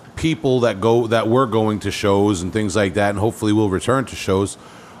amount of people that were going to shows and things like that, and hopefully will return to shows.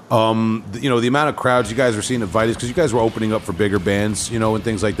 The amount of crowds you guys were seeing at Thætas, because you guys were opening up for bigger bands, and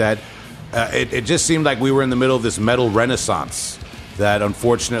things like that. It just seemed like we were in the middle of this metal renaissance that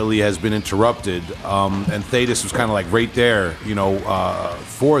unfortunately has been interrupted. And Thætas was kind of like right there,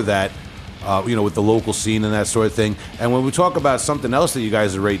 for that, with the local scene and that sort of thing. And when we talk about something else that you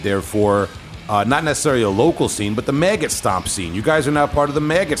guys are right there for, not necessarily a local scene, but the Maggot Stomp scene. You guys are now part of the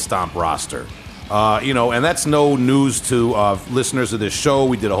Maggot Stomp roster. And that's no news to listeners of this show.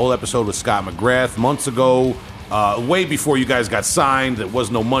 We did a whole episode with Scott McGrath months ago, way before you guys got signed. There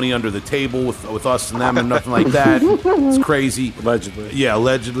was no money under the table with us and them and nothing like that. It's crazy. Allegedly. Yeah,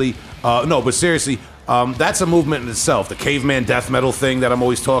 allegedly. No, but seriously, that's a movement in itself. The caveman death metal thing that I'm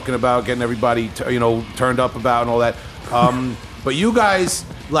always talking about, getting everybody turned up about and all that. But you guys,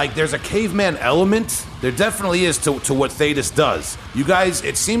 there's a caveman element. There definitely is to what Thætas does. You guys,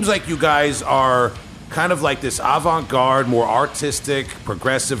 it seems like you guys are kind of like this avant-garde, more artistic,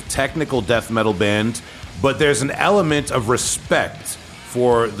 progressive, technical death metal band, but there's an element of respect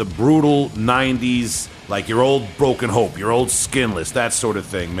for the brutal 90s, like your old Broken Hope, your old Skinless, that sort of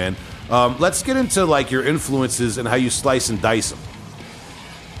thing, man. Let's get into your influences and how you slice and dice them.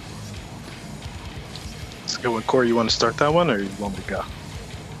 Let's go with Cory. You want to start that one, or you want me to go?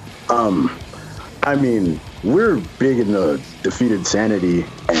 I mean, we're big in the Defeated Sanity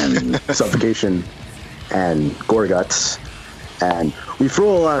and Suffocation and Gore Guts, and we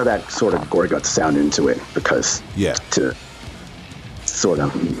throw a lot of that sort of Gore Guts sound into it because to sort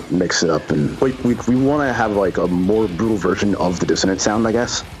of mix it up, and we want to have a more brutal version of the Dissonant sound, I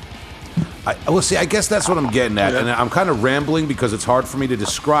guess. I guess that's what I'm getting at, and I'm kind of rambling because it's hard for me to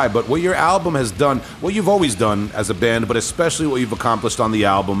describe, but what your album has done, what you've always done as a band, but especially what you've accomplished on the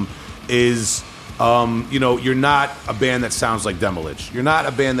album is, you're not a band that sounds like Demolish. You're not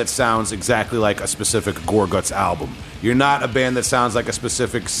a band that sounds exactly like a specific Gore Guts album. You're not a band that sounds like a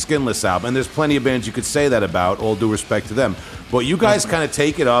specific Skinless album, and there's plenty of bands you could say that about, all due respect to them. But you guys kind of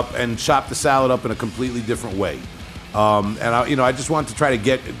take it up and chop the salad up in a completely different way. I just want to try to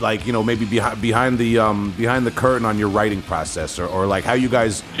get maybe behind the curtain on your writing process or how you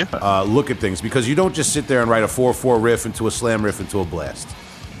guys look at things, because you don't just sit there and write a 4/4 riff into a slam riff into a blast.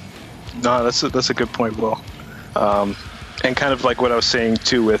 No, that's a good point, Will. And kind of like what I was saying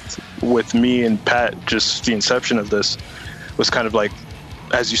too with me and Pat, just the inception of this was kind of like,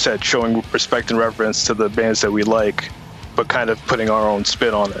 as you said, showing respect and reverence to the bands that we like, but kind of putting our own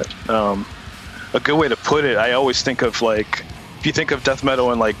spin on it. A good way to put it, I always think of if you think of death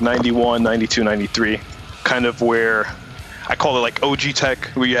metal in 91, 92, 93, kind of where I call it OG tech,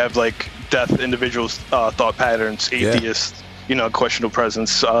 where you have death, individuals, thought patterns, atheists, questionable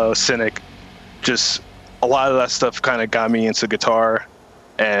presence, cynic. Just a lot of that stuff kind of got me into guitar,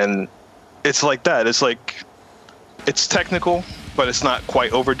 and it's like that. It's it's technical, but it's not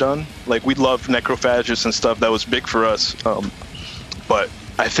quite overdone. We love Necrophagus and stuff. That was big for us, but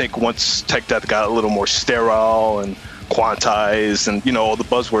I think once tech death got a little more sterile and quantized and all the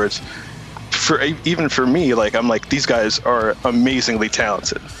buzzwords, even for me, I'm these guys are amazingly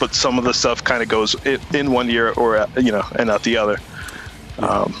talented, but some of the stuff kind of goes in one ear or and out the other.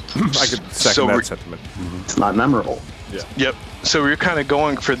 I could second that sentiment. It's not memorable. Yeah. Yep. So we're kind of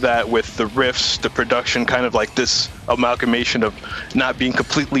going for that with the riffs, the production, kind of this amalgamation of not being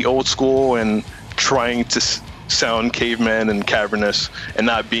completely old school and trying to sound caveman and cavernous and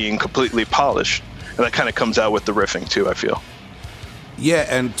not being completely polished. And that kind of comes out with the riffing too, I feel. Yeah,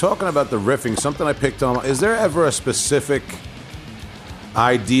 and talking about the riffing, something I picked on, is there ever a specific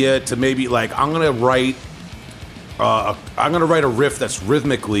idea to maybe I'm gonna write a riff that's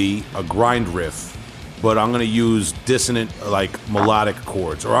rhythmically a grind riff, but I'm gonna use dissonant melodic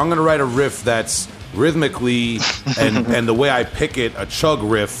chords, or I'm gonna write a riff that's rhythmically and the way I pick it a chug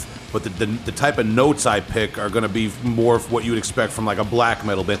riff, but the type of notes I pick are going to be more of what you would expect from a black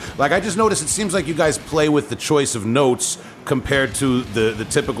metal band. I just noticed it seems like you guys play with the choice of notes compared to the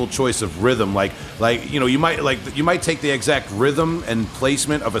typical choice of rhythm. You might take the exact rhythm and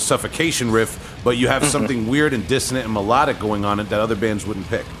placement of a Suffocation riff, but you have something weird and dissonant and melodic going on it that other bands wouldn't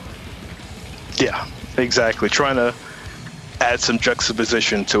pick. Yeah, exactly. Trying to add some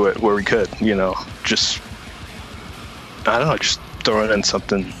juxtaposition to it where we could, just throwing in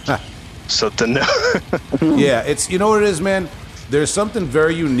something new. Yeah, it's what it is, man. there's something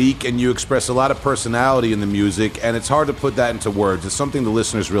very unique, and you express a lot of personality in the music, and it's hard to put that into words. It's something the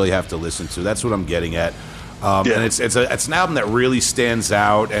listeners really have to listen to. That's what I'm getting at. And it's an album that really stands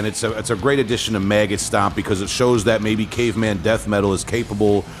out, and it's a great addition to Maggot Stomp because it shows that maybe caveman death metal is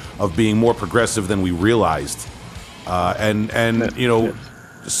capable of being more progressive than we realized.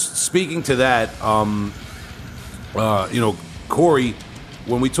 Speaking to that, Cory,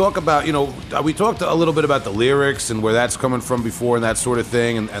 when we talk about, we talked a little bit about the lyrics and where that's coming from before and that sort of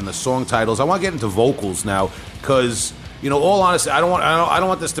thing, and the song titles. I want to get into vocals now because, all honesty, I don't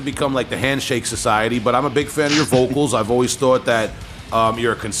want this to become like the Handshake Society, but I'm a big fan of your vocals. I've always thought that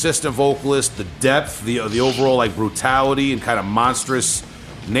you're a consistent vocalist. The depth, the overall like brutality and kind of monstrous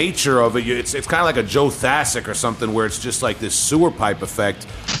nature of it, it's kind of like a Joe Thasic or something where it's just like this sewer pipe effect.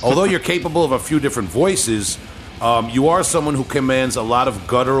 Although you're capable of a few different voices, you are someone who commands a lot of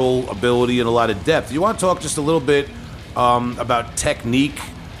guttural ability and a lot of depth. You want to talk just a little bit about technique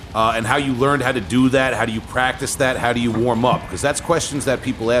and how you learned how to do that? How do you practice that? How do you warm up? Because that's questions that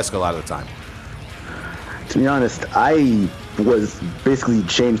people ask a lot of the time. To be honest, I was basically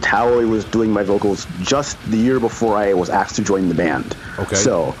changed how I was doing my vocals just the year before I was asked to join the band. Okay.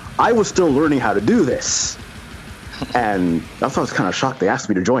 So I was still learning how to do this. And that's why I was kind of shocked they asked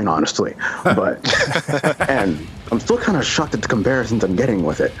me to join, honestly. But and I'm still kind of shocked at the comparisons I'm getting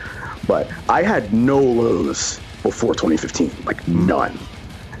with it. But I had no lows before 2015, like none.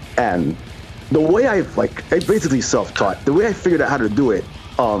 And the way I basically self-taught. The way I figured out how to do it,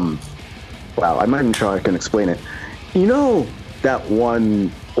 wow, I'm not even sure I can explain it. You know that one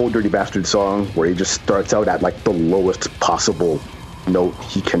Old Dirty Bastard song where he just starts out at like the lowest possible note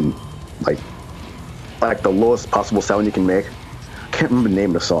he can, like the lowest possible sound you can make? I can't remember the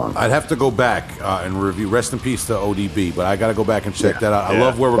name of the song. I'd have to go back and review. Rest in peace to ODB, but I got to go back and check that out. I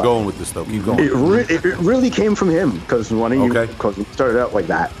love where we're going with this, though. Keep going. It really came from him because we started out like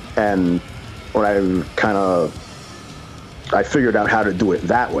that, and when I figured out how to do it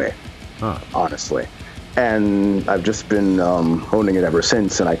that way, honestly. And I've just been honing it ever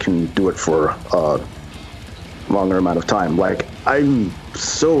since, and I can do it for a longer amount of time. Like, I'm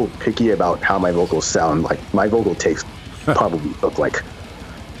so picky about how my vocals sound. Like, my vocal takes probably look like...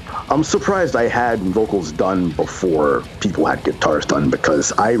 I'm surprised I had vocals done before people had guitars done,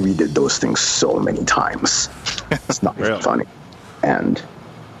 because I redid those things so many times. It's not even funny. And,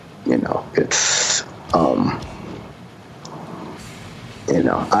 it's...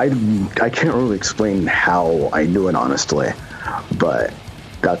 I can't really explain how I do it, honestly, but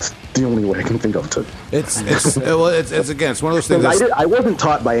that's the only way I can think of to. It's one of those things. I wasn't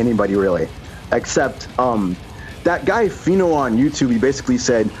taught by anybody really, except that guy Fino on YouTube. He basically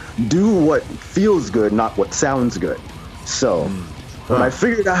said, "Do what feels good, not what sounds good." So when I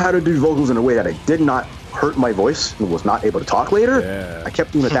figured out how to do vocals in a way that I did not hurt my voice and was not able to talk later, I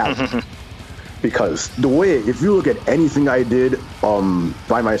kept doing it that way. Because the way, if you look at anything I did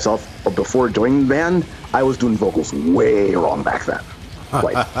by myself or before joining the band, I was doing vocals way wrong back then.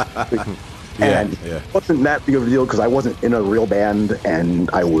 It wasn't that big of a deal because I wasn't in a real band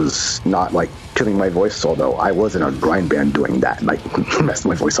and I was not like killing my voice, although I was in a grind band doing that and I messed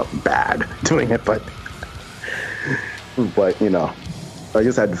my voice up bad doing it, but I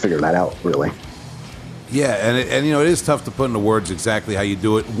just had to figure that out, really. Yeah, and it is tough to put into words exactly how you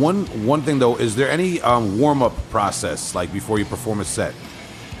do it. One thing though, is there any warm-up process like before you perform a set?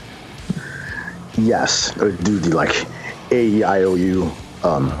 Yes, I do the like AEIOU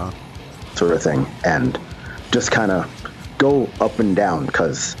sort of thing, and just kind of go up and down,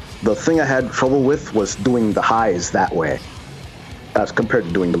 because the thing I had trouble with was doing the highs that way as compared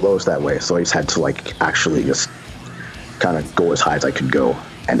to doing the lows that way. So I just had to like actually just kind of go as high as I could go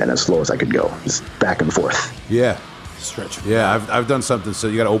and then as low as I could go, just back and forth. Yeah. Stretch. Yeah, I've done something, so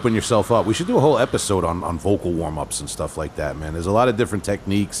you got to open yourself up. We should do a whole episode on vocal warm-ups and stuff like that, man. There's a lot of different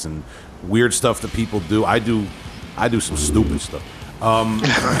techniques and weird stuff that people do. I do some stupid stuff.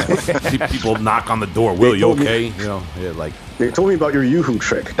 People knock on the door. Will, you okay? They told me about your Yoo-hoo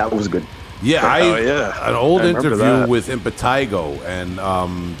trick. That was good. Yeah, an old interview with Impetigo, and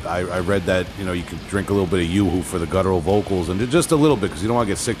I read that you can drink a little bit of Yoo-hoo for the guttural vocals, and just a little bit because you don't want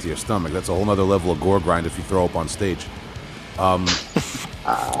to get sick to your stomach. That's a whole other level of gore grind if you throw up on stage.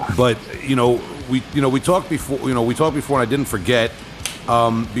 But we talked before. We talked before, and I didn't forget.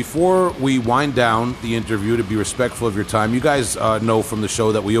 Before we wind down the interview, to be respectful of your time, you guys know from the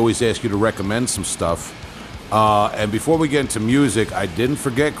show that we always ask you to recommend some stuff. And before we get into music, I didn't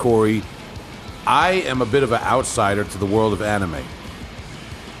forget, Cory. I am a bit of an outsider to the world of anime.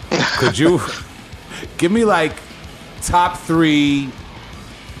 Could you give me like top 3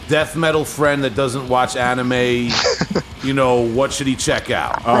 death metal friend that doesn't watch anime what should he check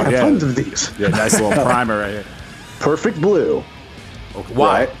out? Oh, I have yeah. tons of these. Yeah, nice little primer right here. Perfect Blue. Okay,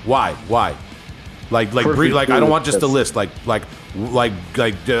 why? Right. Why? Like, Perfect I don't Blue, want just a that's-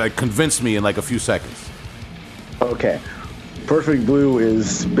 list. Convince me in like a few seconds. Okay. Perfect Blue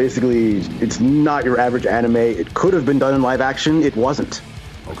is basically, it's not your average anime. It could have been done in live action. It wasn't.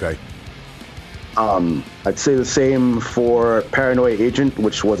 Okay. I'd say the same for Paranoia Agent,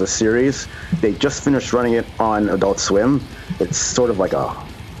 which was a series. They just finished running it on Adult Swim. It's sort of like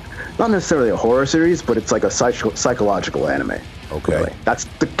not necessarily a horror series, but it's like a psychological anime. Okay. Really. That's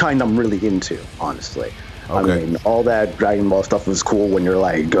the kind I'm really into, honestly. Okay. I mean, all that Dragon Ball stuff was cool when you're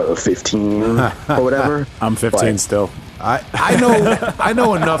like 15 or whatever. I'm 15 but still. I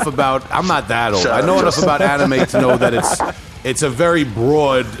know enough about. I'm not that old. I know enough about anime to know that it's a very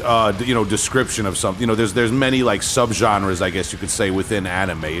broad, description of something. There's many like subgenres, I guess you could say, within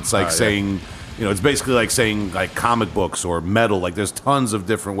anime. It's like saying, it's basically like saying like comic books or metal. Like there's tons of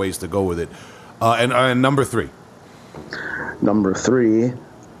different ways to go with it. And number 3. Number 3,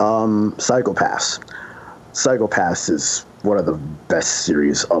 Psycho-Pass. Psycho-Pass is one of the best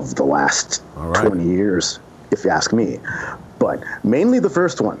series of the last 20 years, if you ask me. But mainly the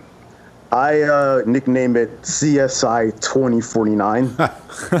first one. I nickname it CSI 2049.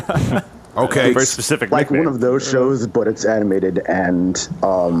 Okay. Very specific Like nickname. one of those shows, but it's animated, and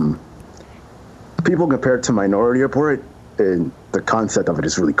people compare it to Minority Report, and the concept of it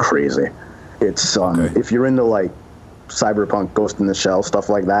is really crazy. It's if you're into like cyberpunk, Ghost in the Shell, stuff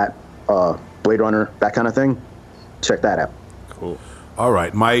like that, Blade Runner, that kind of thing, check that out. Cool. All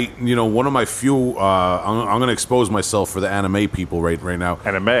right, one of my few. I'm going to expose myself for the anime people right now.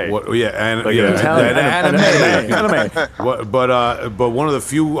 Anime. Anime. But one of the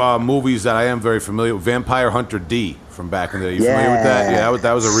few movies that I am very familiar with, Vampire Hunter D from back in the day. You familiar with that? Yeah,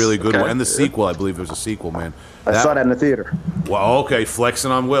 that was a really good one. And the sequel, I believe there's a sequel, man. I saw that in the theater. Well, okay,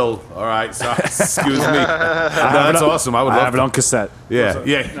 flexing on Will. All right, so, excuse me. That's awesome. I would I love have it on cassette. Yeah.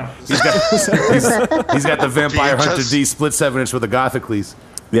 He's got the Vampire Hunter D split 7-inch with a Gothicles.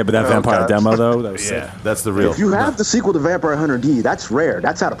 Yeah, but that vampire demo, though, that was sick. Yeah, that's the real. If you have the sequel to Vampire Hunter D, that's rare.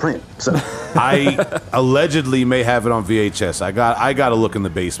 That's out of print. So I allegedly may have it on VHS. I got to look in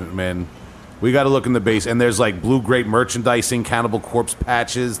the basement, man. We got to look in the base, and there's like Blue Grape merchandising, Cannibal Corpse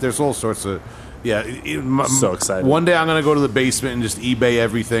patches. There's all sorts of. Yeah, So excited. One day I'm gonna go to the basement and just eBay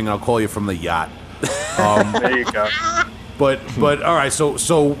everything. I'll call you from the yacht. There you go. But all right.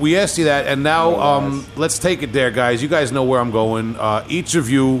 So we asked you that, and now let's take it there, guys. You guys know where I'm going. Each of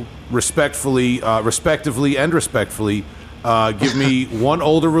you, respectively, give me one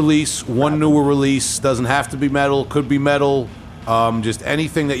older release, one newer release. Doesn't have to be metal. Could be metal. Just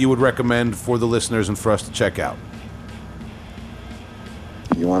anything that you would recommend for the listeners and for us to check out.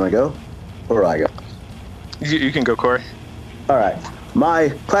 you want to go? Or I go? You can go, Cory. All right. My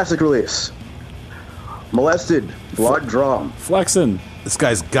classic release. Molested, Blood Drum. Flexing. This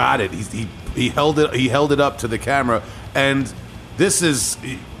guy's got it. He held it up to the camera, and this is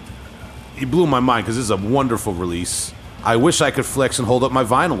he blew my mind because this is a wonderful release. I wish I could flex and hold up my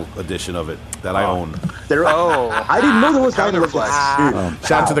vinyl edition of it that I own. I didn't know there was vinyl edition.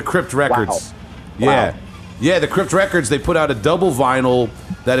 Shout out to the Crypt Records. Yeah. Yeah, the Crypt Records, they put out a double vinyl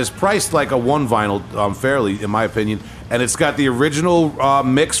that is priced like a one vinyl, fairly, in my opinion. And it's got the original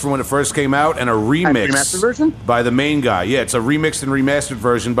mix from when it first came out and a remix remastered version? by the main guy. Yeah, it's a remixed and remastered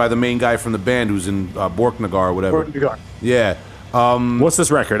version by the main guy from the band who's in Borknagar or whatever. Yeah. What's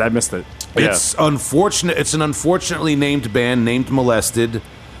this record? I missed it. It's unfortunate. It's an unfortunately named band named Molested.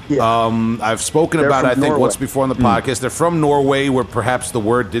 Yeah. I've spoken They're about it, I from think, Norway. once before on the podcast. They're from Norway, where perhaps the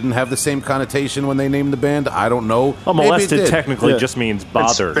word didn't have the same connotation when they named the band. I don't know. Well, Maybe it molested did. technically just means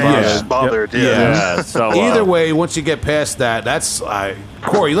bothered. Spanish bothered, yeah. Yeah, so Either way, once you get past that, that's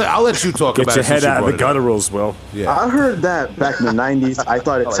Cory. I'll let you talk Get about your it. head since you out of the brought it up. gutturals, Will. Yeah. I heard that back in the 90s. I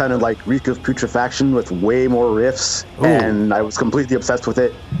thought it sounded like Reek of Putrefaction with way more riffs, and I was completely obsessed with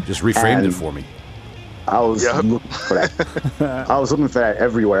it. Just reframed it And for me. I was looking for that. I was looking for that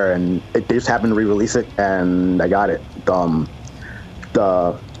everywhere, and they just happened to re-release it, and I got it. The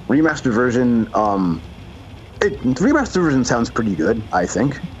remastered version, the remastered version sounds pretty good, I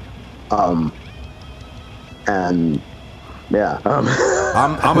think. And yeah,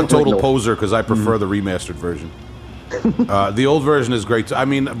 I'm a total poser because I prefer the remastered version. The old version is great. I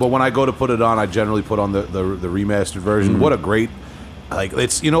mean, but when I go to put it on, I generally put on the remastered version. What a great,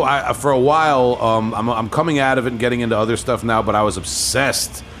 it's for a while. I'm coming out of it and getting into other stuff now, but I was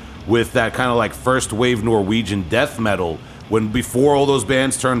obsessed with that kind of like first wave Norwegian death metal before all those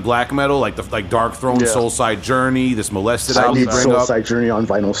bands turned black metal, like Dark Throne, Soulside Journey, this Molested I album. need Soulside Journey on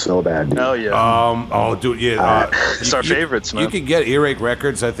vinyl so bad. Dude. Hell yeah. Oh, dude, yeah. It's our favorites, man. You could get Earache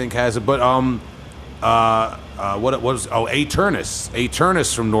Records, I think, has it, but what was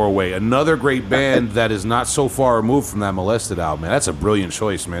Aternus from Norway, another great band that is not so far removed from that Molested album. Man, that's a brilliant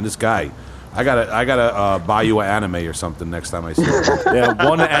choice, man. This guy, I gotta buy you an anime or something next time I see you. Yeah,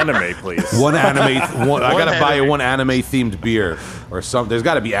 one anime, please. One anime. I gotta buy you one anime themed beer or something. There's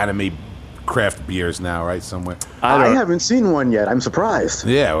got to be anime craft beers now, right, somewhere. I haven't seen one yet. I'm surprised.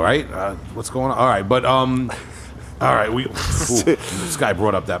 Yeah, right. What's going on? All right, but all right, this guy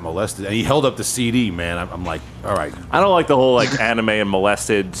brought up that Molested, and he held up the CD, man. I'm like, all right. I don't like the whole anime and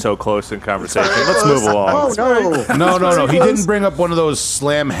Molested so close in conversation. Let's move along. Oh, No. He didn't bring up one of those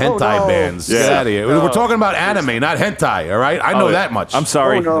slam hentai bands. Yeah. Get out of here. We're talking about anime, not hentai, all right? I know that much. I'm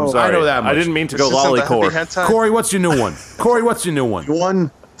sorry. Oh, no. I'm sorry. I know that much. I didn't mean to go This isn't the lollycore. happy hentai? Cory, what's your new one?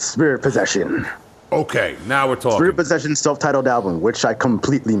 One, Spirit Possession. Okay, now we're talking. Spirit Possession self-titled album, which I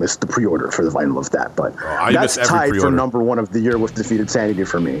completely missed the pre-order for the vinyl of that, but I that's miss every tied pre-order. for number one of the year with Defeated Sanity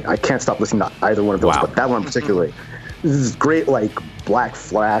for me. I can't stop listening to either one of those, Wow. but that one particularly. This is great, like black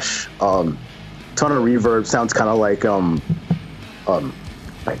flash, ton of reverb. Sounds kind of like my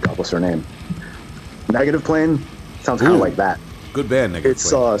God, what's her name? Negative Plane. Sounds kind of like that. Good band, nigga.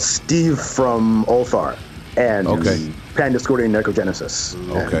 It's Steve from Ulthar and Pan Discordia and Necrogenesis.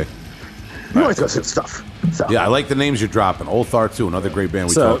 Okay. You always got good stuff. So. Yeah, I like the names you're dropping. Ulthar, too, another great band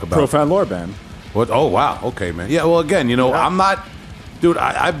we So, talk about. Profound Lore band. What? Oh, wow. Okay, man. Yeah, well, again, I'm not... Dude,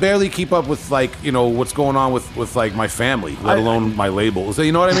 I barely keep up with, what's going on with my family, let alone my labels.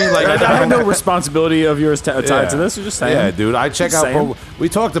 You know what I mean? Like, I have no responsibility of yours tied to this. You're just saying. Yeah, dude. I check Just out... saying. We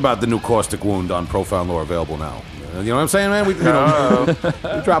talked about the new Caustic Wound on Profound Lore, available now. You know what I'm saying, man? We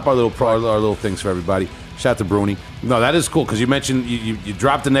drop our little things for everybody. Shout out to Bruni. No, that is cool, because you mentioned you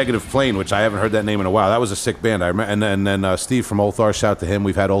dropped the Negative Plane, which I haven't heard that name in a while. That was a sick band. I remember, and then Steve from Ulthar, shout out to him.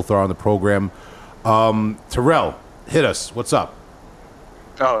 We've had Ulthar on the program. Terrell, hit us. What's up?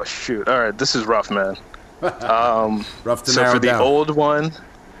 Oh, shoot. All right, this is rough, man. Rough to So narrow for the down. old one,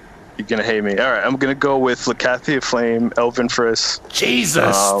 you're going to hate me. All right, I'm going to go with Lycathia Flame, Elven Friss.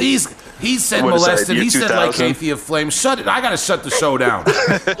 Jesus, he said what is that, molested. year He said 2000? Lycathia Flame. Shut it! I gotta shut the show down.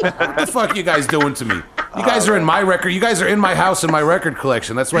 What the fuck are you guys doing to me? You guys are in my record. You guys are in my house in my record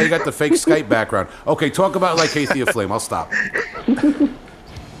collection. That's why you got the fake Skype background. Okay, talk about Lycathia Flame. I'll stop.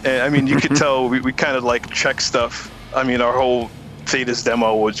 And I mean, you could tell we kind of check stuff. I mean, our whole Thætas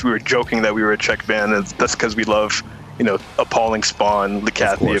demo was we were joking that we were a Czech band. And that's because we love, Appalling Spawn,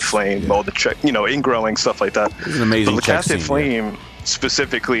 Lycathia Flame, all the Czech, ingrowing stuff like that. It's an amazing But Czech Lycathia scene, Flame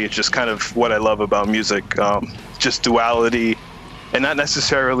specifically is just kind of what I love about music. Just duality, and not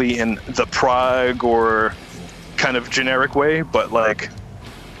necessarily in the prog or kind of generic way, but I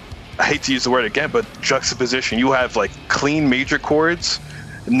hate to use the word again, but juxtaposition. You have clean major chords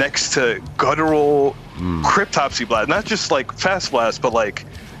next to guttural cryptopsy blast, not just fast blast, but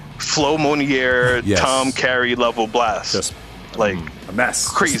Flo Monier, Yes. Tom Carey level blast. Just a mess.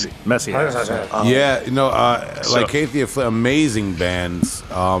 crazy. Just messy. Lycathia Flame, amazing bands.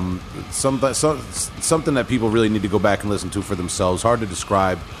 Something that people really need to go back and listen to for themselves. Hard to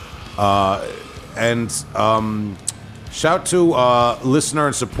describe. And shout to listener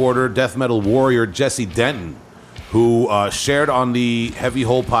and supporter, death metal warrior Jesse Denton, who shared on the Heavy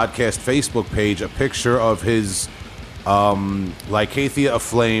Hole Podcast Facebook page a picture of his Lycathia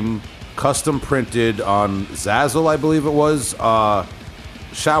Aflame, custom printed on Zazzle, I believe it was,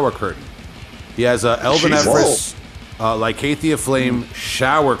 shower curtain. He has a Elven Everest Lycathia Flame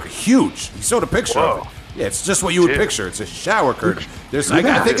shower, huge. He showed a picture of it. Yeah, it's just what you would picture. It's a shower curtain.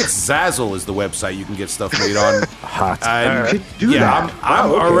 I think it's Zazzle is the website you can get stuff made on. Hot.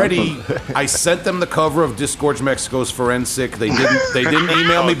 I'm already. I sent them the cover of Disgorge Mexico's Forensic. They didn't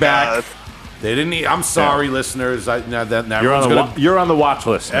email me back. They didn't. I'm sorry, listeners. You're on the watch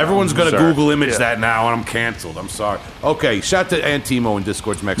list. Everyone's gonna sir. Google image that now, and I'm canceled. I'm sorry. Okay, shout to Antimo and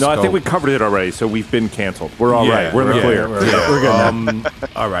Disgorge Mexico. No, I think we covered it already, so we've been canceled. We're all right. We're in the clear. We're good now.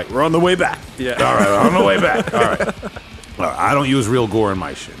 All right. We're on the way back. All right, on the way back. All right. I don't use real gore in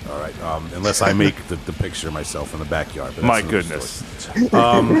my shit. All right, unless I make the picture of myself in the backyard. But that's My another goodness. story.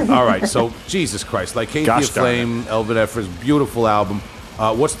 All right, so Jesus Christ, Lycathia Gosh darn Flame, Elven Efforts, beautiful album.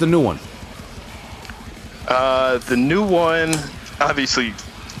 What's the new one? The new one, obviously,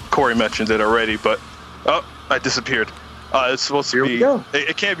 Cory mentioned it already, but I disappeared. It's supposed to Here be. we go.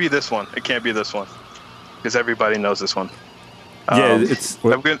 It can't be this one. It can't be this one, because everybody knows this one. Yeah, it's.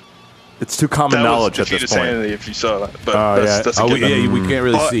 I'm gonna. It's too common That knowledge was at this Defeated point. Sanity if you saw that. But yeah. that's a Oh, good yeah, one. we can't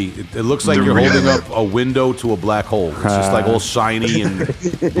really see. It looks like the you're real- holding up a window to a black hole. It's just like all shiny and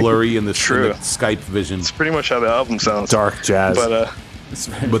blurry in the True. Skype vision. It's pretty much how the album sounds. Dark jazz. But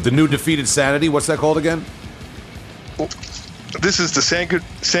But the new Defeated Sanity, what's that called again? this is the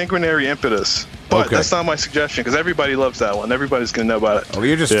Sanguinary Impetus. But Okay. that's not my suggestion because everybody loves that one. Everybody's going to know about it. Oh,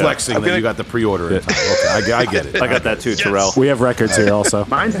 you're just Yeah. flexing I'm that gonna- you got the pre-order in time. Okay, I get it. I got that too, Terrell. We have records here also.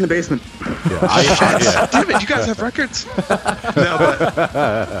 Mine's in the basement. Yeah. Damn it, you guys have records? No, but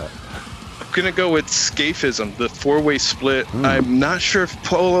I'm going to go with Scaphism, the four-way split. I'm not sure if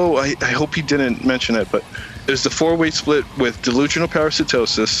Polo, I hope he didn't mention it, but there's the four-way split with Delusional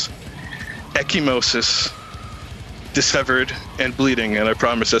Parasitosis, Ecchymosis, Dissevered, and Bleeding, and I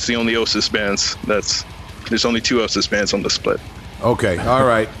promise that's the only Osis bands. There's only 2 Osis bands on the split. Okay, all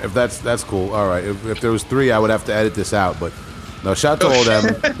right. If that's cool. All right. If there was 3, I would have to edit this out. But no, shout out to all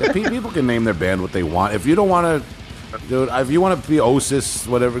them. Yeah, people can name their band what they want. If you don't want to, dude, if you want to be Osis,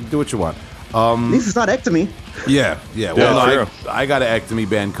 whatever, do what you want. At least it's not ectomy. Yeah. Well, Yeah, no, I got an Ectomy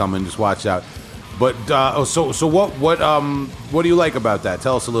band coming. Just watch out. But so what do you like about that?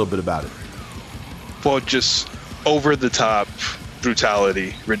 Tell us a little bit about it. Well, just over the top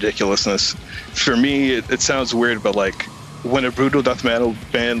brutality, ridiculousness. For me, it sounds weird, but like when a brutal death metal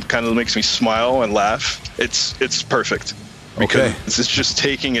band kind of makes me smile and laugh, it's perfect. Because Okay. it's just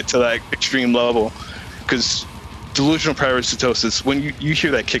taking it to that extreme level. Because Delusional Parasitosis, when you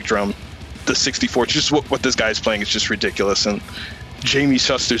hear that kick drum, the 64, just what this guy's playing is just ridiculous. And Jamie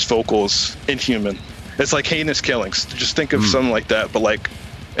Shuster's vocals, inhuman. It's like Heinous Killings. Just think of something like that, but like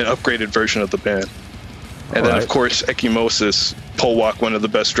an upgraded version of the band. And then, Alright. of course, Ecchymosis, Polwalk, one of the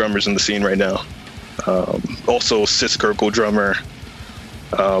best drummers in the scene right now. Also, Sis Gurgle drummer.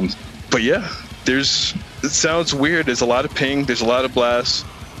 But yeah, it sounds weird. There's a lot of ping, there's a lot of blast,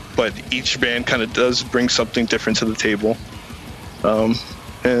 but each band kind of does bring something different to the table.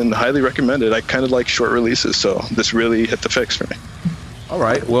 And highly recommend it. I kind of like short releases, so this really hit the fix for me. All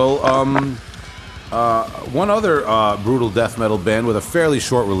right. Well, one other brutal death metal band with a fairly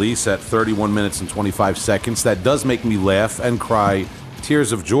short release at 31 minutes and 25 seconds that does make me laugh and cry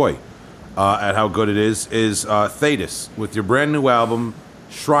tears of joy at how good it is Thætas with your brand new album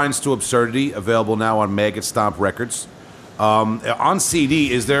Shrines to Absurdity, available now on Maggot Stomp Records. On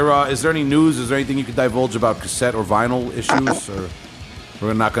CD, is there any news? Is there anything you could divulge about cassette or vinyl issues? Or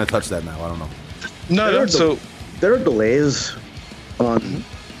we're not going to touch that now. I don't know. No, so There are delays on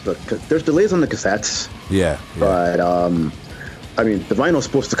there's delays on the cassettes, Yeah. but I mean the vinyl's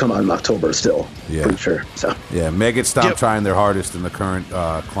supposed to come out in October still. Yeah. Pretty sure. So Yeah, Maggot Stomp Yep. trying their hardest in the current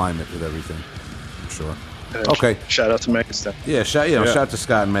climate with everything. I'm sure. Okay. shout out to Megastar. Yeah, shout out to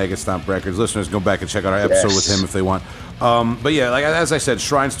Scott and Maggot Stomp Records. Listeners, go back and check out our episode with him if they want. But yeah, like as I said,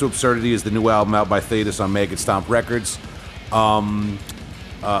 Shrines to Absurdity is the new album out by Thætas on Maggot Stomp Records.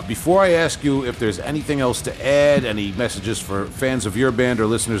 Before I ask you if there's anything else to add, any messages for fans of your band or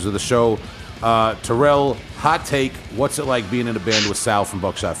listeners of the show, Terrell, hot take, what's it like being in a band with Sal from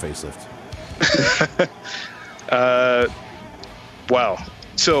Buckshot Facelift? Wow.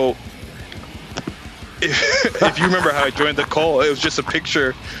 So, if you remember how I joined the call, it was just a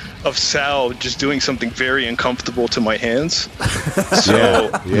picture of Sal just doing something very uncomfortable to my hands. So,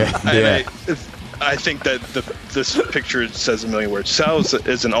 Yeah. I think that this picture says a million words. Sal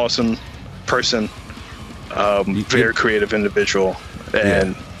is an awesome person, very creative individual,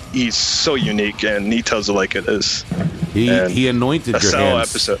 and he's so unique, and he tells it like it is. He anointed A your Sal hands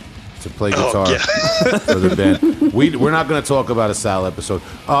episode. to play guitar yeah. for the band. We're not going to talk about a Sal episode.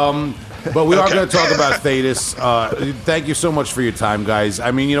 But we are going to talk about Thætas. Thank you so much for your time, guys. I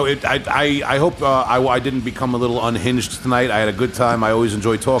mean, I hope I didn't become a little unhinged tonight. I had a good time. I always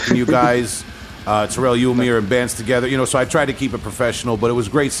enjoy talking to you guys. Terrell, you and me are in bands together. So I tried to keep it professional, but it was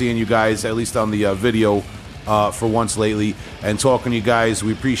great seeing you guys, at least on the video, for once lately, and talking to you guys.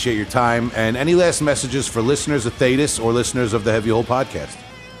 We appreciate your time. And any last messages for listeners of Thætas or listeners of the Heavy Hole podcast?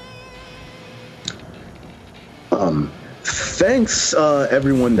 thanks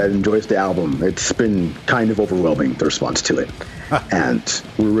everyone that enjoys the album. It's been kind of overwhelming, the response to it, and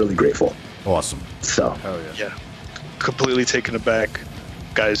we're really grateful. Awesome. So Yeah, completely taken aback.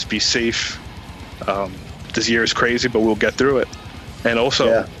 Guys, be safe. This year is crazy, but we'll get through it. And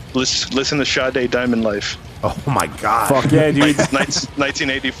also, listen to Sade Diamond Life. Oh my God! Fuck yeah, dude.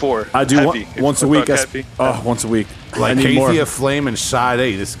 1984. I do Heavy. once a If week. we're talking heavy. Once a week. Like I need more. Kathia Flame and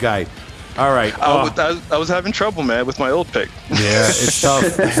Sade, this guy. All right. I was having trouble, man, with my old pick. Yeah, it's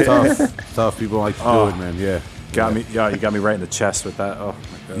tough. It's tough. It's tough. People like to do it, man. Yeah. Got me. Yeah, you got me right in the chest with that. Oh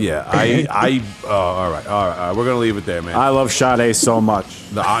my god. Yeah, all right. We're gonna leave it there, man. I love Sade so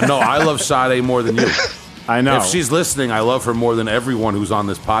much. No, I love Sade more than you. I know. If she's listening, I love her more than everyone who's on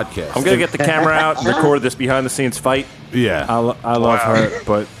this podcast. I'm gonna get the camera out and record this behind-the-scenes fight. Yeah, I love her,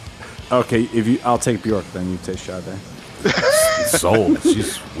 but okay. I'll take Bjork, then you take Sade. Sold.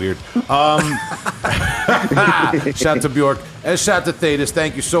 She's weird. Shout to Bjork and shout to Thætas.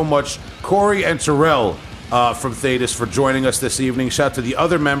 Thank you so much, Cory and Terrell from Thætas, for joining us this evening. Shout to the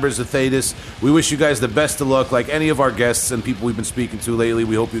other members of Thætas. We wish you guys the best of luck, like any of our guests and people we've been speaking to lately.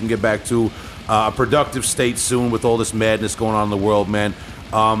 We hope you can get back to a productive state soon with all this madness going on in the world, man.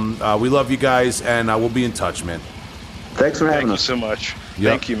 We love you guys, and we'll be in touch, man. Thanks for having us. Thank you so much. Yep.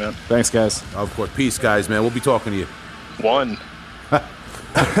 Thank you, man. Thanks, guys. Of course. Peace, guys, man. We'll be talking to you. One.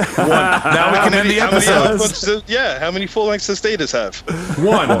 Now we can end the episode. How many full lengths does Thætas have?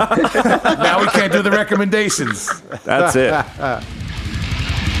 One. Now we can't do the recommendations. That's it.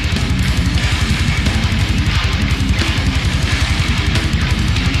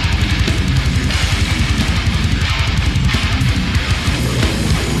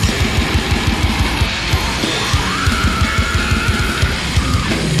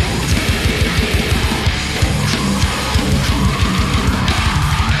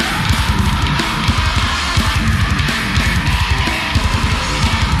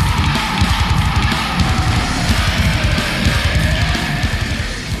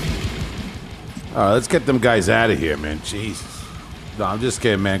 All right, let's get them guys out of here, man. Jesus. No, I'm just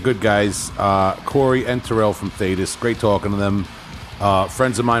kidding, man. Good guys. Cory and Terrell from Thætas. Great talking to them.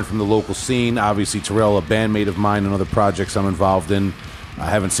 Friends of mine from the local scene. Obviously, Terrell, a bandmate of mine and other projects I'm involved in. I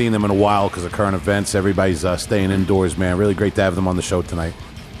haven't seen them in a while because of current events. Everybody's staying indoors, man. Really great to have them on the show tonight.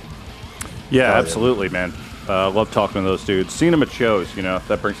 Yeah, absolutely, man. Love talking to those dudes. Seeing them at shows,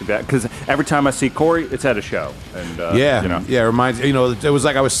 that brings me back. Because every time I see Cory, it's at a show. And it reminds it was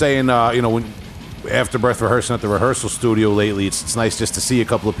like I was saying, when after breath rehearsing at the rehearsal studio lately, it's nice just to see a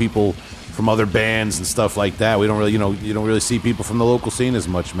couple of people from other bands and stuff like that. We don't really, you don't really see people from the local scene as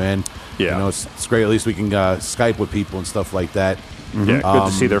much, man. Yeah, it's great. At least we can Skype with people and stuff like that. Mm-hmm. Yeah, good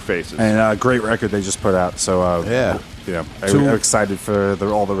to see their faces. And great record they just put out. So I'm excited for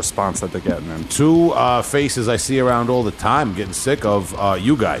all the response that they're getting. And two faces I see around all the time, getting sick of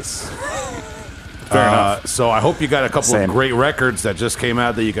you guys. Fair enough. So I hope you got a couple of great records that just came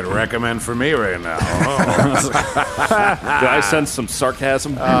out that you could recommend for me right now. Did I sense some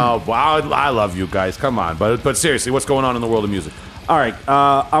sarcasm? Oh, wow. I love you guys. Come on. But seriously, what's going on in the world of music? All right.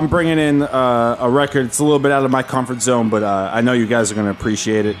 I'm bringing in a record. It's a little bit out of my comfort zone, but I know you guys are going to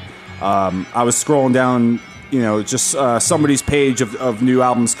appreciate it. I was scrolling down, just somebody's page of new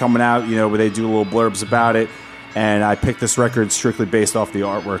albums coming out, where they do little blurbs about it, and I picked this record strictly based off the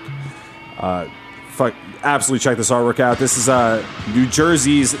artwork. Absolutely check this artwork out. This is New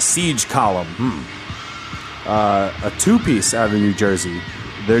Jersey's Siege Column. A two-piece out of New Jersey.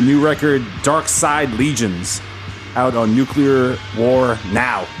 Their new record, Darkside Legions, out on Nuclear War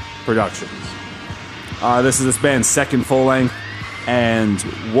Now Productions. This is this band's second full-length, and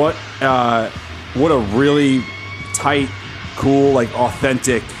what a really tight, cool,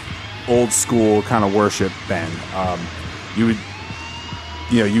 authentic, old-school kind of worship band.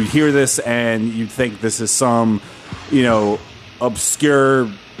 You'd hear this and you'd think this is some, obscure,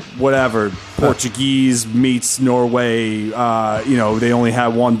 whatever, Portuguese meets Norway. They only had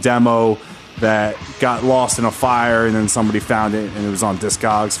one demo that got lost in a fire and then somebody found it and it was on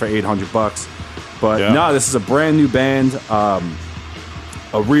Discogs for $800. But no, this is a brand new band.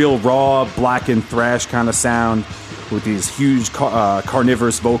 A real raw, blackened thrash kind of sound with these huge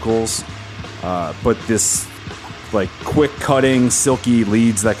carnivorous vocals. But this quick cutting, silky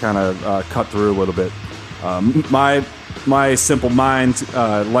leads that kind of cut through a little bit. My simple mind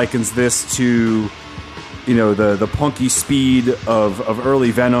likens this to, the punky speed of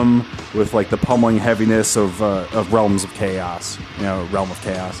early Venom with the pummeling heaviness of Realms of Chaos. Realm of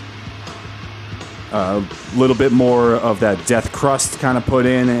Chaos. A little bit more of that death crust kind of put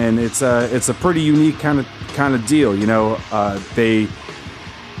in, and it's a pretty unique kind of deal.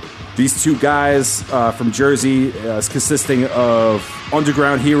 These two guys from Jersey, is consisting of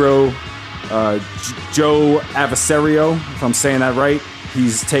underground hero Joe Avisario, if I'm saying that right.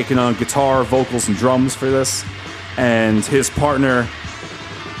 He's taken on guitar, vocals, and drums for this. And his partner,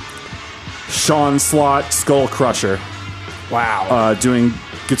 Sean Slott Skull Crusher. Wow. Doing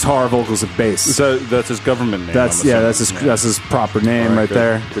guitar, vocals, and bass. So that's his government name. That's his proper name right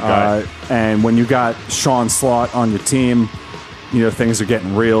there. Good guy. And when you got Sean Slott on your team, things are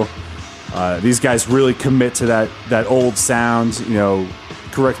getting real. These guys really commit to that old sound,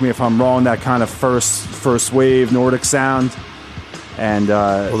 correct me if I'm wrong, that kind of first wave Nordic sound. And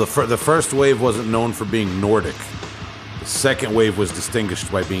well, the first wave wasn't known for being Nordic. The second wave was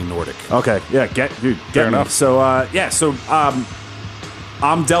distinguished by being Nordic. Okay, yeah, get enough. So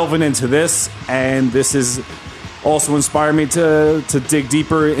I'm delving into this, and this is also inspired me to dig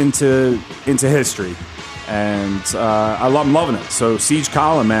deeper into history, and I'm loving it. So Siege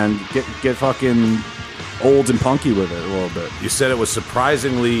Column, man, get fucking old and punky with it a little bit. You said it was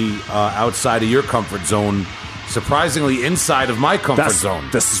surprisingly outside of your comfort zone, surprisingly inside of my comfort zone.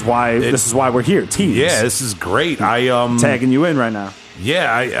 This is why we're here, teams. Yeah, this is great. Tagging you in right now.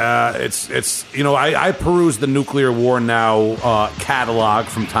 Yeah, I peruse the Nuclear War Now catalog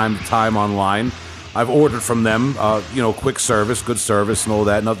from time to time online. I've ordered from them, quick service, good service, and all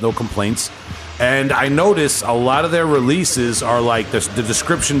that. No complaints. And I notice a lot of their releases are like the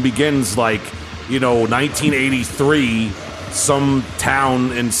description begins like 1983, some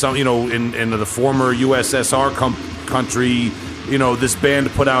town in some in the former USSR country. This band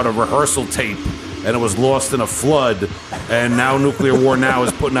put out a rehearsal tape, and it was lost in a flood, and now Nuclear War Now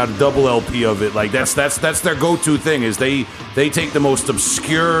is putting out a double LP of it. Like that's their go-to thing, is they take the most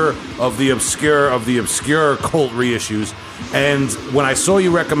obscure of the obscure cult reissues. And when I saw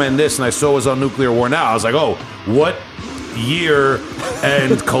you recommend this, and I saw it was on Nuclear War Now, I was like, oh, what year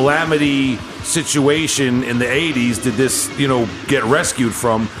and calamity situation in the 80s did this get rescued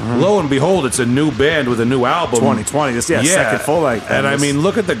from? Lo and behold, it's a new band with a new album. 2020, second full length. And I mean,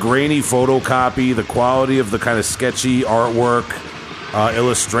 look at the grainy photocopy, the quality of the kind of sketchy artwork,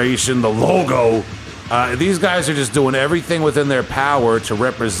 illustration, the logo. These guys are just doing everything within their power to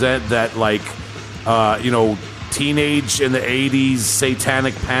represent that, teenage in the 80s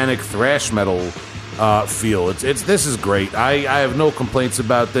satanic panic thrash metal feel. This is great. I have no complaints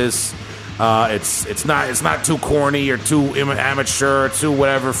about this. It's not too corny or too amateur or too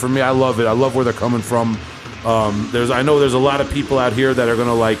whatever for me. I love it. I love where they're coming from. I know there's a lot of people out here that are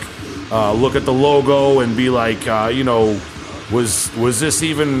gonna look at the logo and be like, was this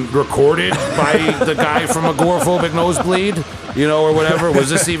even recorded by the guy from Agoraphobic Nosebleed, or whatever? Was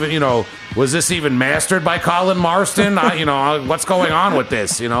this even mastered by Colin Marston? What's going on with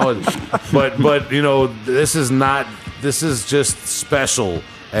this? But this is not. This is just special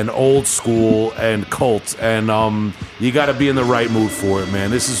and old school and cult, and you got to be in the right mood for it,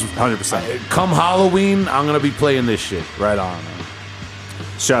 man. This is 100%. Come Halloween, I'm gonna be playing this shit. Right on, man.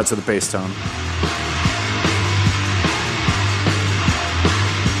 Shout out to the bass tone.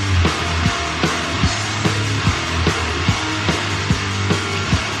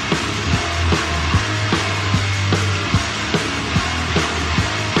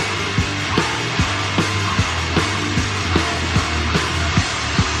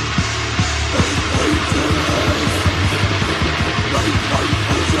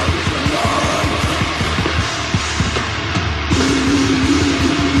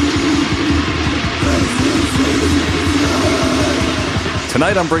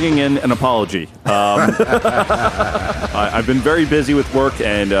 Tonight I'm bringing in an apology. I've been very busy with work,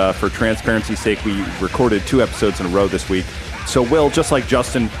 and for transparency's sake, we recorded 2 episodes in a row this week. So, Will, just like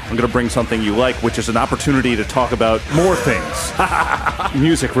Justin, I'm going to bring something you like, which is an opportunity to talk about more things,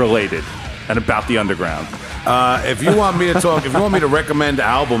 music-related, and about the underground. If you want me to recommend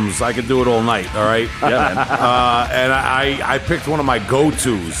albums, I could do it all night, all right? Yeah, man. And I picked one of my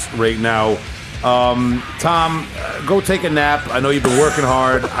go-tos right now. Tom, go take a nap. I know you've been working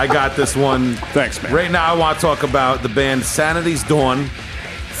hard. I got this one. Thanks, man. Right now, I want to talk about the band Sanity's Dawn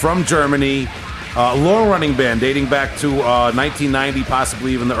from Germany. Long-running band dating back to 1990,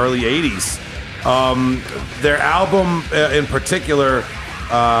 possibly even the early 80s. Their album in particular,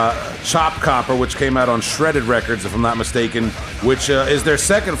 Chop Copper, which came out on Shredded Records, if I'm not mistaken, which is their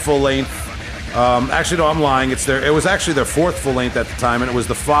second full-length. Actually, no, I'm lying. It was actually their 4th full-length at the time, and it was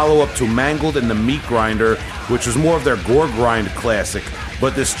the follow-up to Mangled and the Meat Grinder, which was more of their gore grind classic.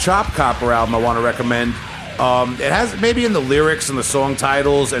 But this Chop Copper album I want to recommend. It has, maybe in the lyrics and the song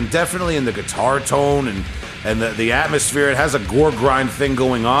titles, and definitely in the guitar tone and the atmosphere, it has a gore grind thing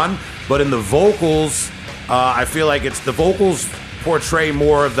going on. But in the vocals, I feel like the vocals portray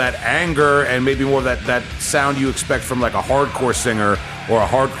more of that anger and maybe more of that sound you expect from like a hardcore singer or a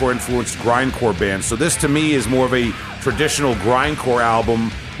hardcore influenced grindcore band. So this to me is more of a traditional grindcore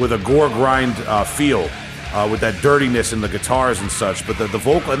album with a gore grind feel, with that dirtiness in the guitars and such. But the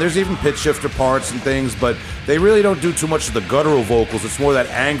vocal, and there's even pitch shifter parts and things, but they really don't do too much of the guttural vocals. It's more that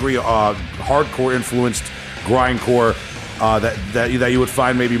angry hardcore influenced grindcore that you would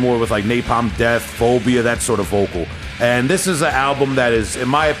find maybe more with like Napalm Death, Phobia, that sort of vocal. And this is an album that is, in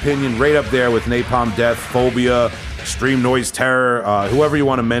my opinion, right up there with Napalm Death, Phobia, Extreme Noise Terror, whoever you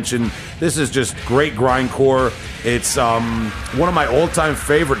want to mention. This is just great grindcore. It's one of my all-time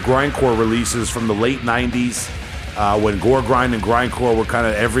favorite grindcore releases from the late 90s, when gore grind and grindcore were kind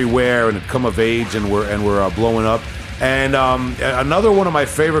of everywhere and had come of age and were blowing up. And another one of my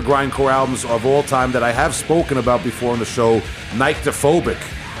favorite grindcore albums of all time that I have spoken about before on the show, Nyctophobic,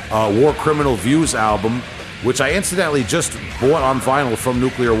 War Criminal Views album, which I incidentally just bought on vinyl from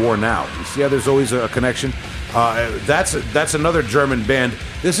Nuclear War Now. You see how there's always a connection? That's another German band.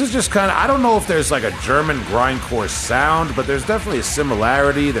 This is just kind of, I don't know if there's like a German grindcore sound, but there's definitely a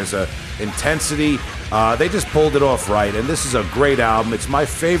similarity. There's a intensity. They just pulled it off right, and this is a great album. It's my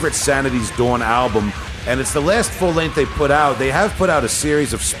favorite Sanity's Dawn album, and it's the last full length they put out. They have put out a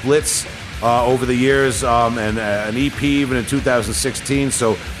series of splits over the years, and an EP even in 2016,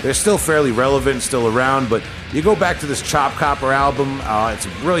 so they're still fairly relevant, still around. But you go back to this Chop Copper album, it's a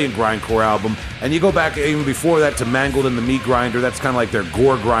brilliant grindcore album, and you go back even before that to Mangled and the Meat Grinder. That's kind of like their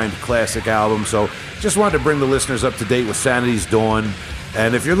gore grind classic album. So just wanted to bring the listeners up to date with Sanity's Dawn.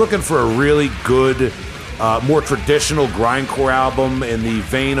 And if you're looking for a really good, more traditional grindcore album in the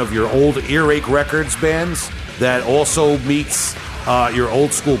vein of your old Earache Records bands that also meets your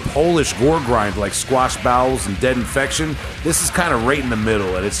old school Polish gore grind like Squash Bowels and Dead Infection, this is kind of right in the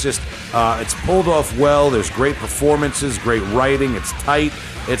middle, and it's just it's pulled off well. There's great performances, great writing, it's tight.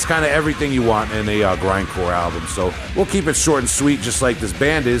 It's kind of everything you want in a grindcore album. So we'll keep it short and sweet, just like this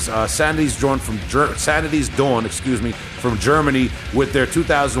band is. Sanity's Dawn from Germany with their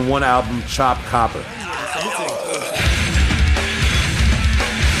 2001 album Chop Copper.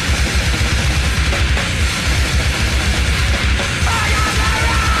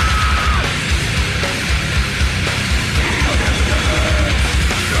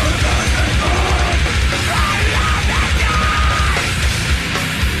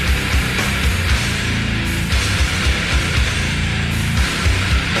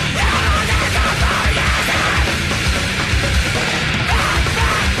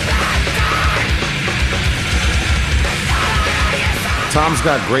 Tom's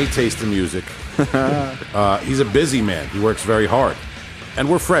got great taste in music. He's a busy man. He works very hard. And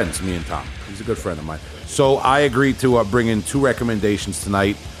we're friends, me and Tom. He's a good friend of mine. So I agreed to bring in 2 recommendations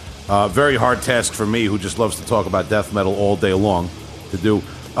tonight. Very hard task for me, who just loves to talk about death metal all day long, to do.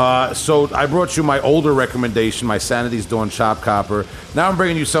 So I brought you my older recommendation, my Sanity's Dawn Chop Copper. Now I'm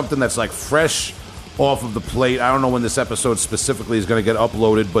bringing you something that's like fresh off of the plate. I don't know when this episode specifically is going to get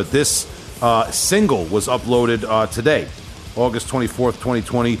uploaded, but this single was uploaded today, August 24th,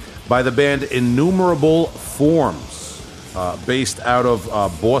 2020, by the band Innumerable Forms, based out of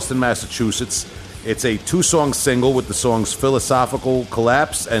Boston, Massachusetts. It's a 2-song single with the songs Philosophical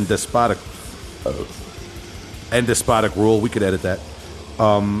Collapse and Despotic Rule. We could edit that.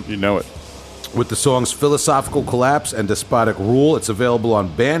 You know it. With the songs Philosophical Collapse and Despotic Rule. It's available on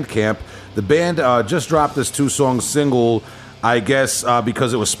Bandcamp. The band just dropped this 2-song single, I guess,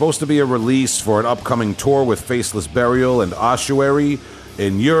 because it was supposed to be a release for an upcoming tour with Faceless Burial and Ossuary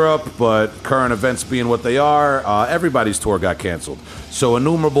in Europe, but current events being what they are, everybody's tour got canceled. So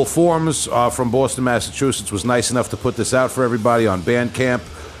Innumerable Forms from Boston, Massachusetts was nice enough to put this out for everybody on Bandcamp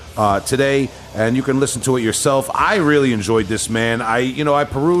today, and you can listen to it yourself. I really enjoyed this, man. I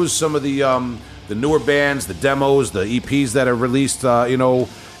perused some of the newer bands, the demos, the EPs that are released,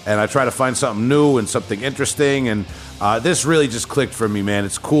 and I try to find something new and something interesting, and this really just clicked for me, man.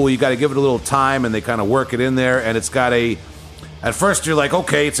 It's cool. You got to give it a little time, and they kind of work it in there, and it's got at first you're like,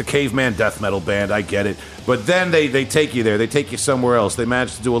 okay, it's a caveman death metal band, I get it, but then they take you there. They take you somewhere else. They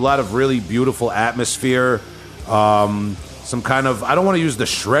manage to do a lot of really beautiful atmosphere, some kind of, I don't want to use the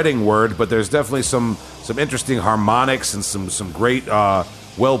shredding word, but there's definitely some interesting harmonics and some great,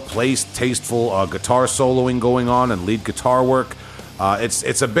 well-placed, tasteful guitar soloing going on and lead guitar work.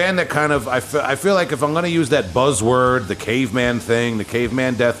 It's a band that kind of, I feel like if I'm going to use that buzzword, the caveman thing, the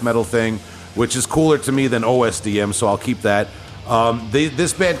caveman death metal thing, which is cooler to me than OSDM, so I'll keep that.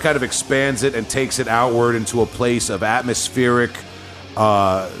 This band kind of expands it and takes it outward into a place of atmospheric,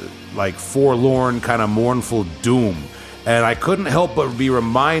 like forlorn, kind of mournful doom. And I couldn't help but be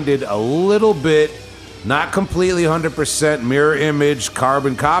reminded a little bit, not completely 100% mirror image,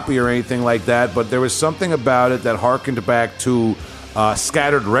 carbon copy or anything like that, but there was something about it that harkened back to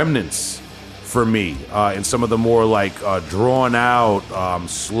Scattered Remnants for me, in some of the more like drawn out,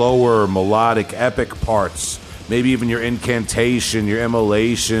 slower, melodic, epic parts. Maybe even your incantation, your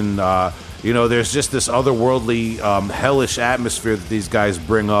immolation. There's just this otherworldly, hellish atmosphere that these guys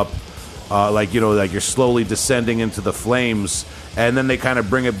bring up. Like you're slowly descending into the flames, and then they kind of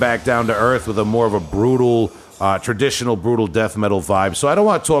bring it back down to earth with a more of a brutal, traditional brutal death metal vibe. So I don't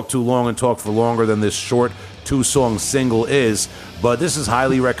want to talk too long and talk for longer than this short 2-song single is. But this is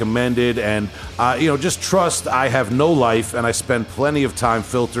highly recommended, and just trust I have no life, and I spend plenty of time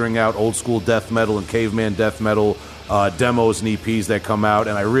filtering out old school death metal and caveman death metal demos and EPs that come out,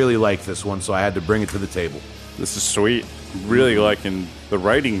 and I really like this one, so I had to bring it to the table. This is sweet. Really liking the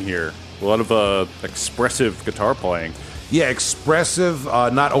writing here. A lot of expressive guitar playing. Yeah, expressive,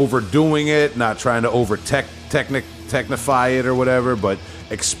 not overdoing it, not trying to technify it or whatever, but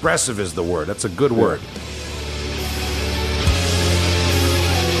expressive is the word. That's a good word.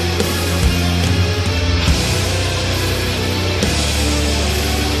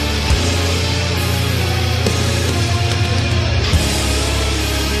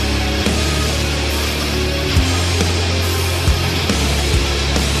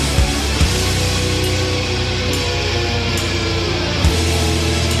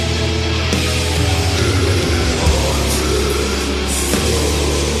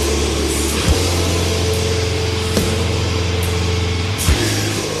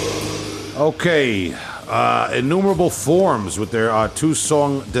 Okay, Innumerable Forms with their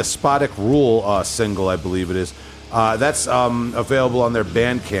 2-song Despotic Rule single, I believe it is. That's available on their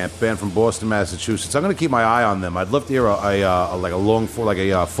Bandcamp, band from Boston, Massachusetts. I'm going to keep my eye on them. I'd love to hear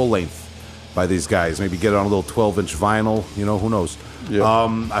a full length by these guys. Maybe get it on a little 12-inch vinyl. Who knows? Yeah.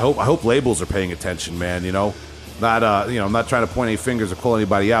 I hope labels are paying attention, man. Not I'm not trying to point any fingers or call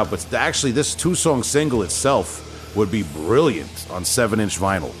anybody out, but actually this 2-song single itself would be brilliant on 7-inch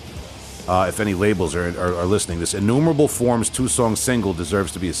vinyl. If any labels are listening, this Innumerable Forms 2-song single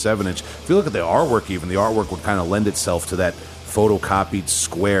deserves to be a 7-inch. If you look at the artwork, even the artwork would kind of lend itself to that photocopied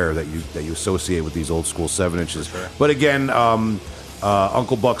square that you associate with these old school 7-inches. Sure. But again,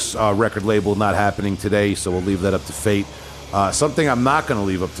 Uncle Buck's record label not happening today, so we'll leave that up to fate. Something I'm not going to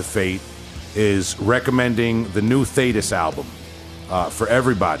leave up to fate is recommending the new Thætas album for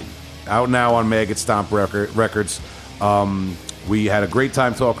everybody. Out now on Maggot Stomp Records. We had a great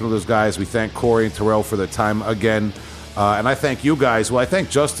time talking to those guys. We thank Cory and Terrell for their time again. And I thank you guys. Well, I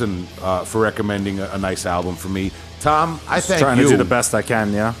thank Justin for recommending a nice album for me. Tom, I thank you. Trying to do the best I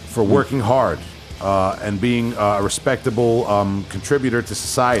can, yeah. For working hard and being a respectable contributor to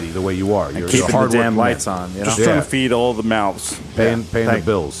society the way you are. You're keeping hard the damn man. lights on. Just trying to feed all the mouths. Paying the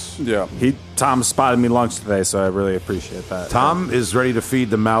bills. Yeah. Tom spotted me lunch today, so I really appreciate that. Tom is ready to feed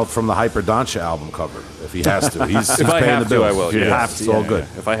the mouth from the Hyperdontia album cover if he has to. He's if I paying have the bills. to, I will. Yeah, it's all good.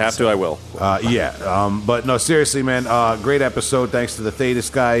 If I have to, I will. But no, seriously, man, great episode. Thanks to the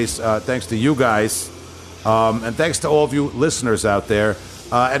Thætas guys. Thanks to you guys. And thanks to all of you listeners out there.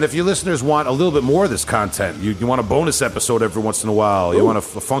 And if you listeners want a little bit more of this content, you want a bonus episode every once in a while, you want a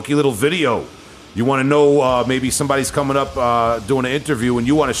funky little video, you want to know maybe somebody's coming up doing an interview and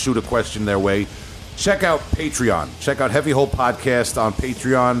you want to shoot a question their way, check out Patreon. Check out Heavy Hole Podcast on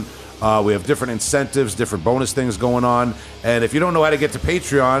Patreon. We have different incentives, different bonus things going on. And if you don't know how to get to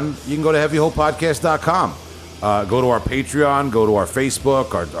Patreon, you can go to heavyholepodcast.com. Go to our Patreon, go to our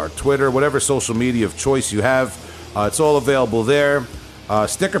Facebook, our Twitter, whatever social media of choice you have. It's all available there.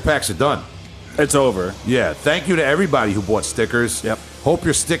 Sticker packs are done. It's over. Yeah, thank you to everybody who bought stickers. Yep. Hope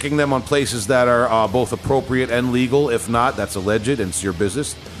you're sticking them on places that are both appropriate and legal. If not, that's alleged and it's your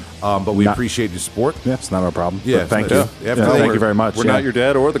business. But we appreciate your support. Yeah, it's not our problem. Yeah, thank you. Thank you very much. We're not your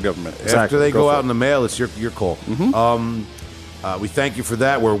dad or the government. After they go out in the mail, it's your call. Mm-hmm. We thank you for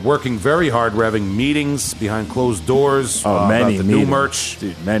that. We're working very hard. We're having meetings behind closed doors many about the meetings. new merch.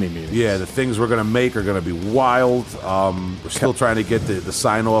 Dude, many meetings. Yeah, the things we're going to make are going to be wild. We're still trying to get the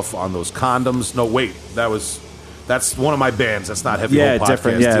sign-off on those condoms. No, wait. That's one of my bands. That's not Heavy Hole Podcast.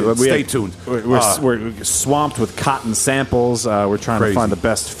 Different. Yeah, but stay tuned. We're swamped with cotton samples. We're trying to find the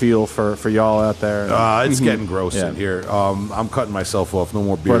best feel for y'all out there. It's getting gross in here. I'm cutting myself off. No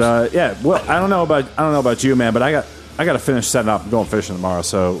more beers. But I don't know about you, man. But I got to finish setting up. I'm going fishing tomorrow.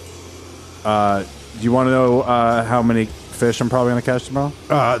 So, do you want to know how many fish I'm probably going to catch tomorrow?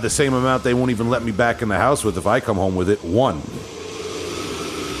 The same amount they won't even let me back in the house with if I come home with it. 1.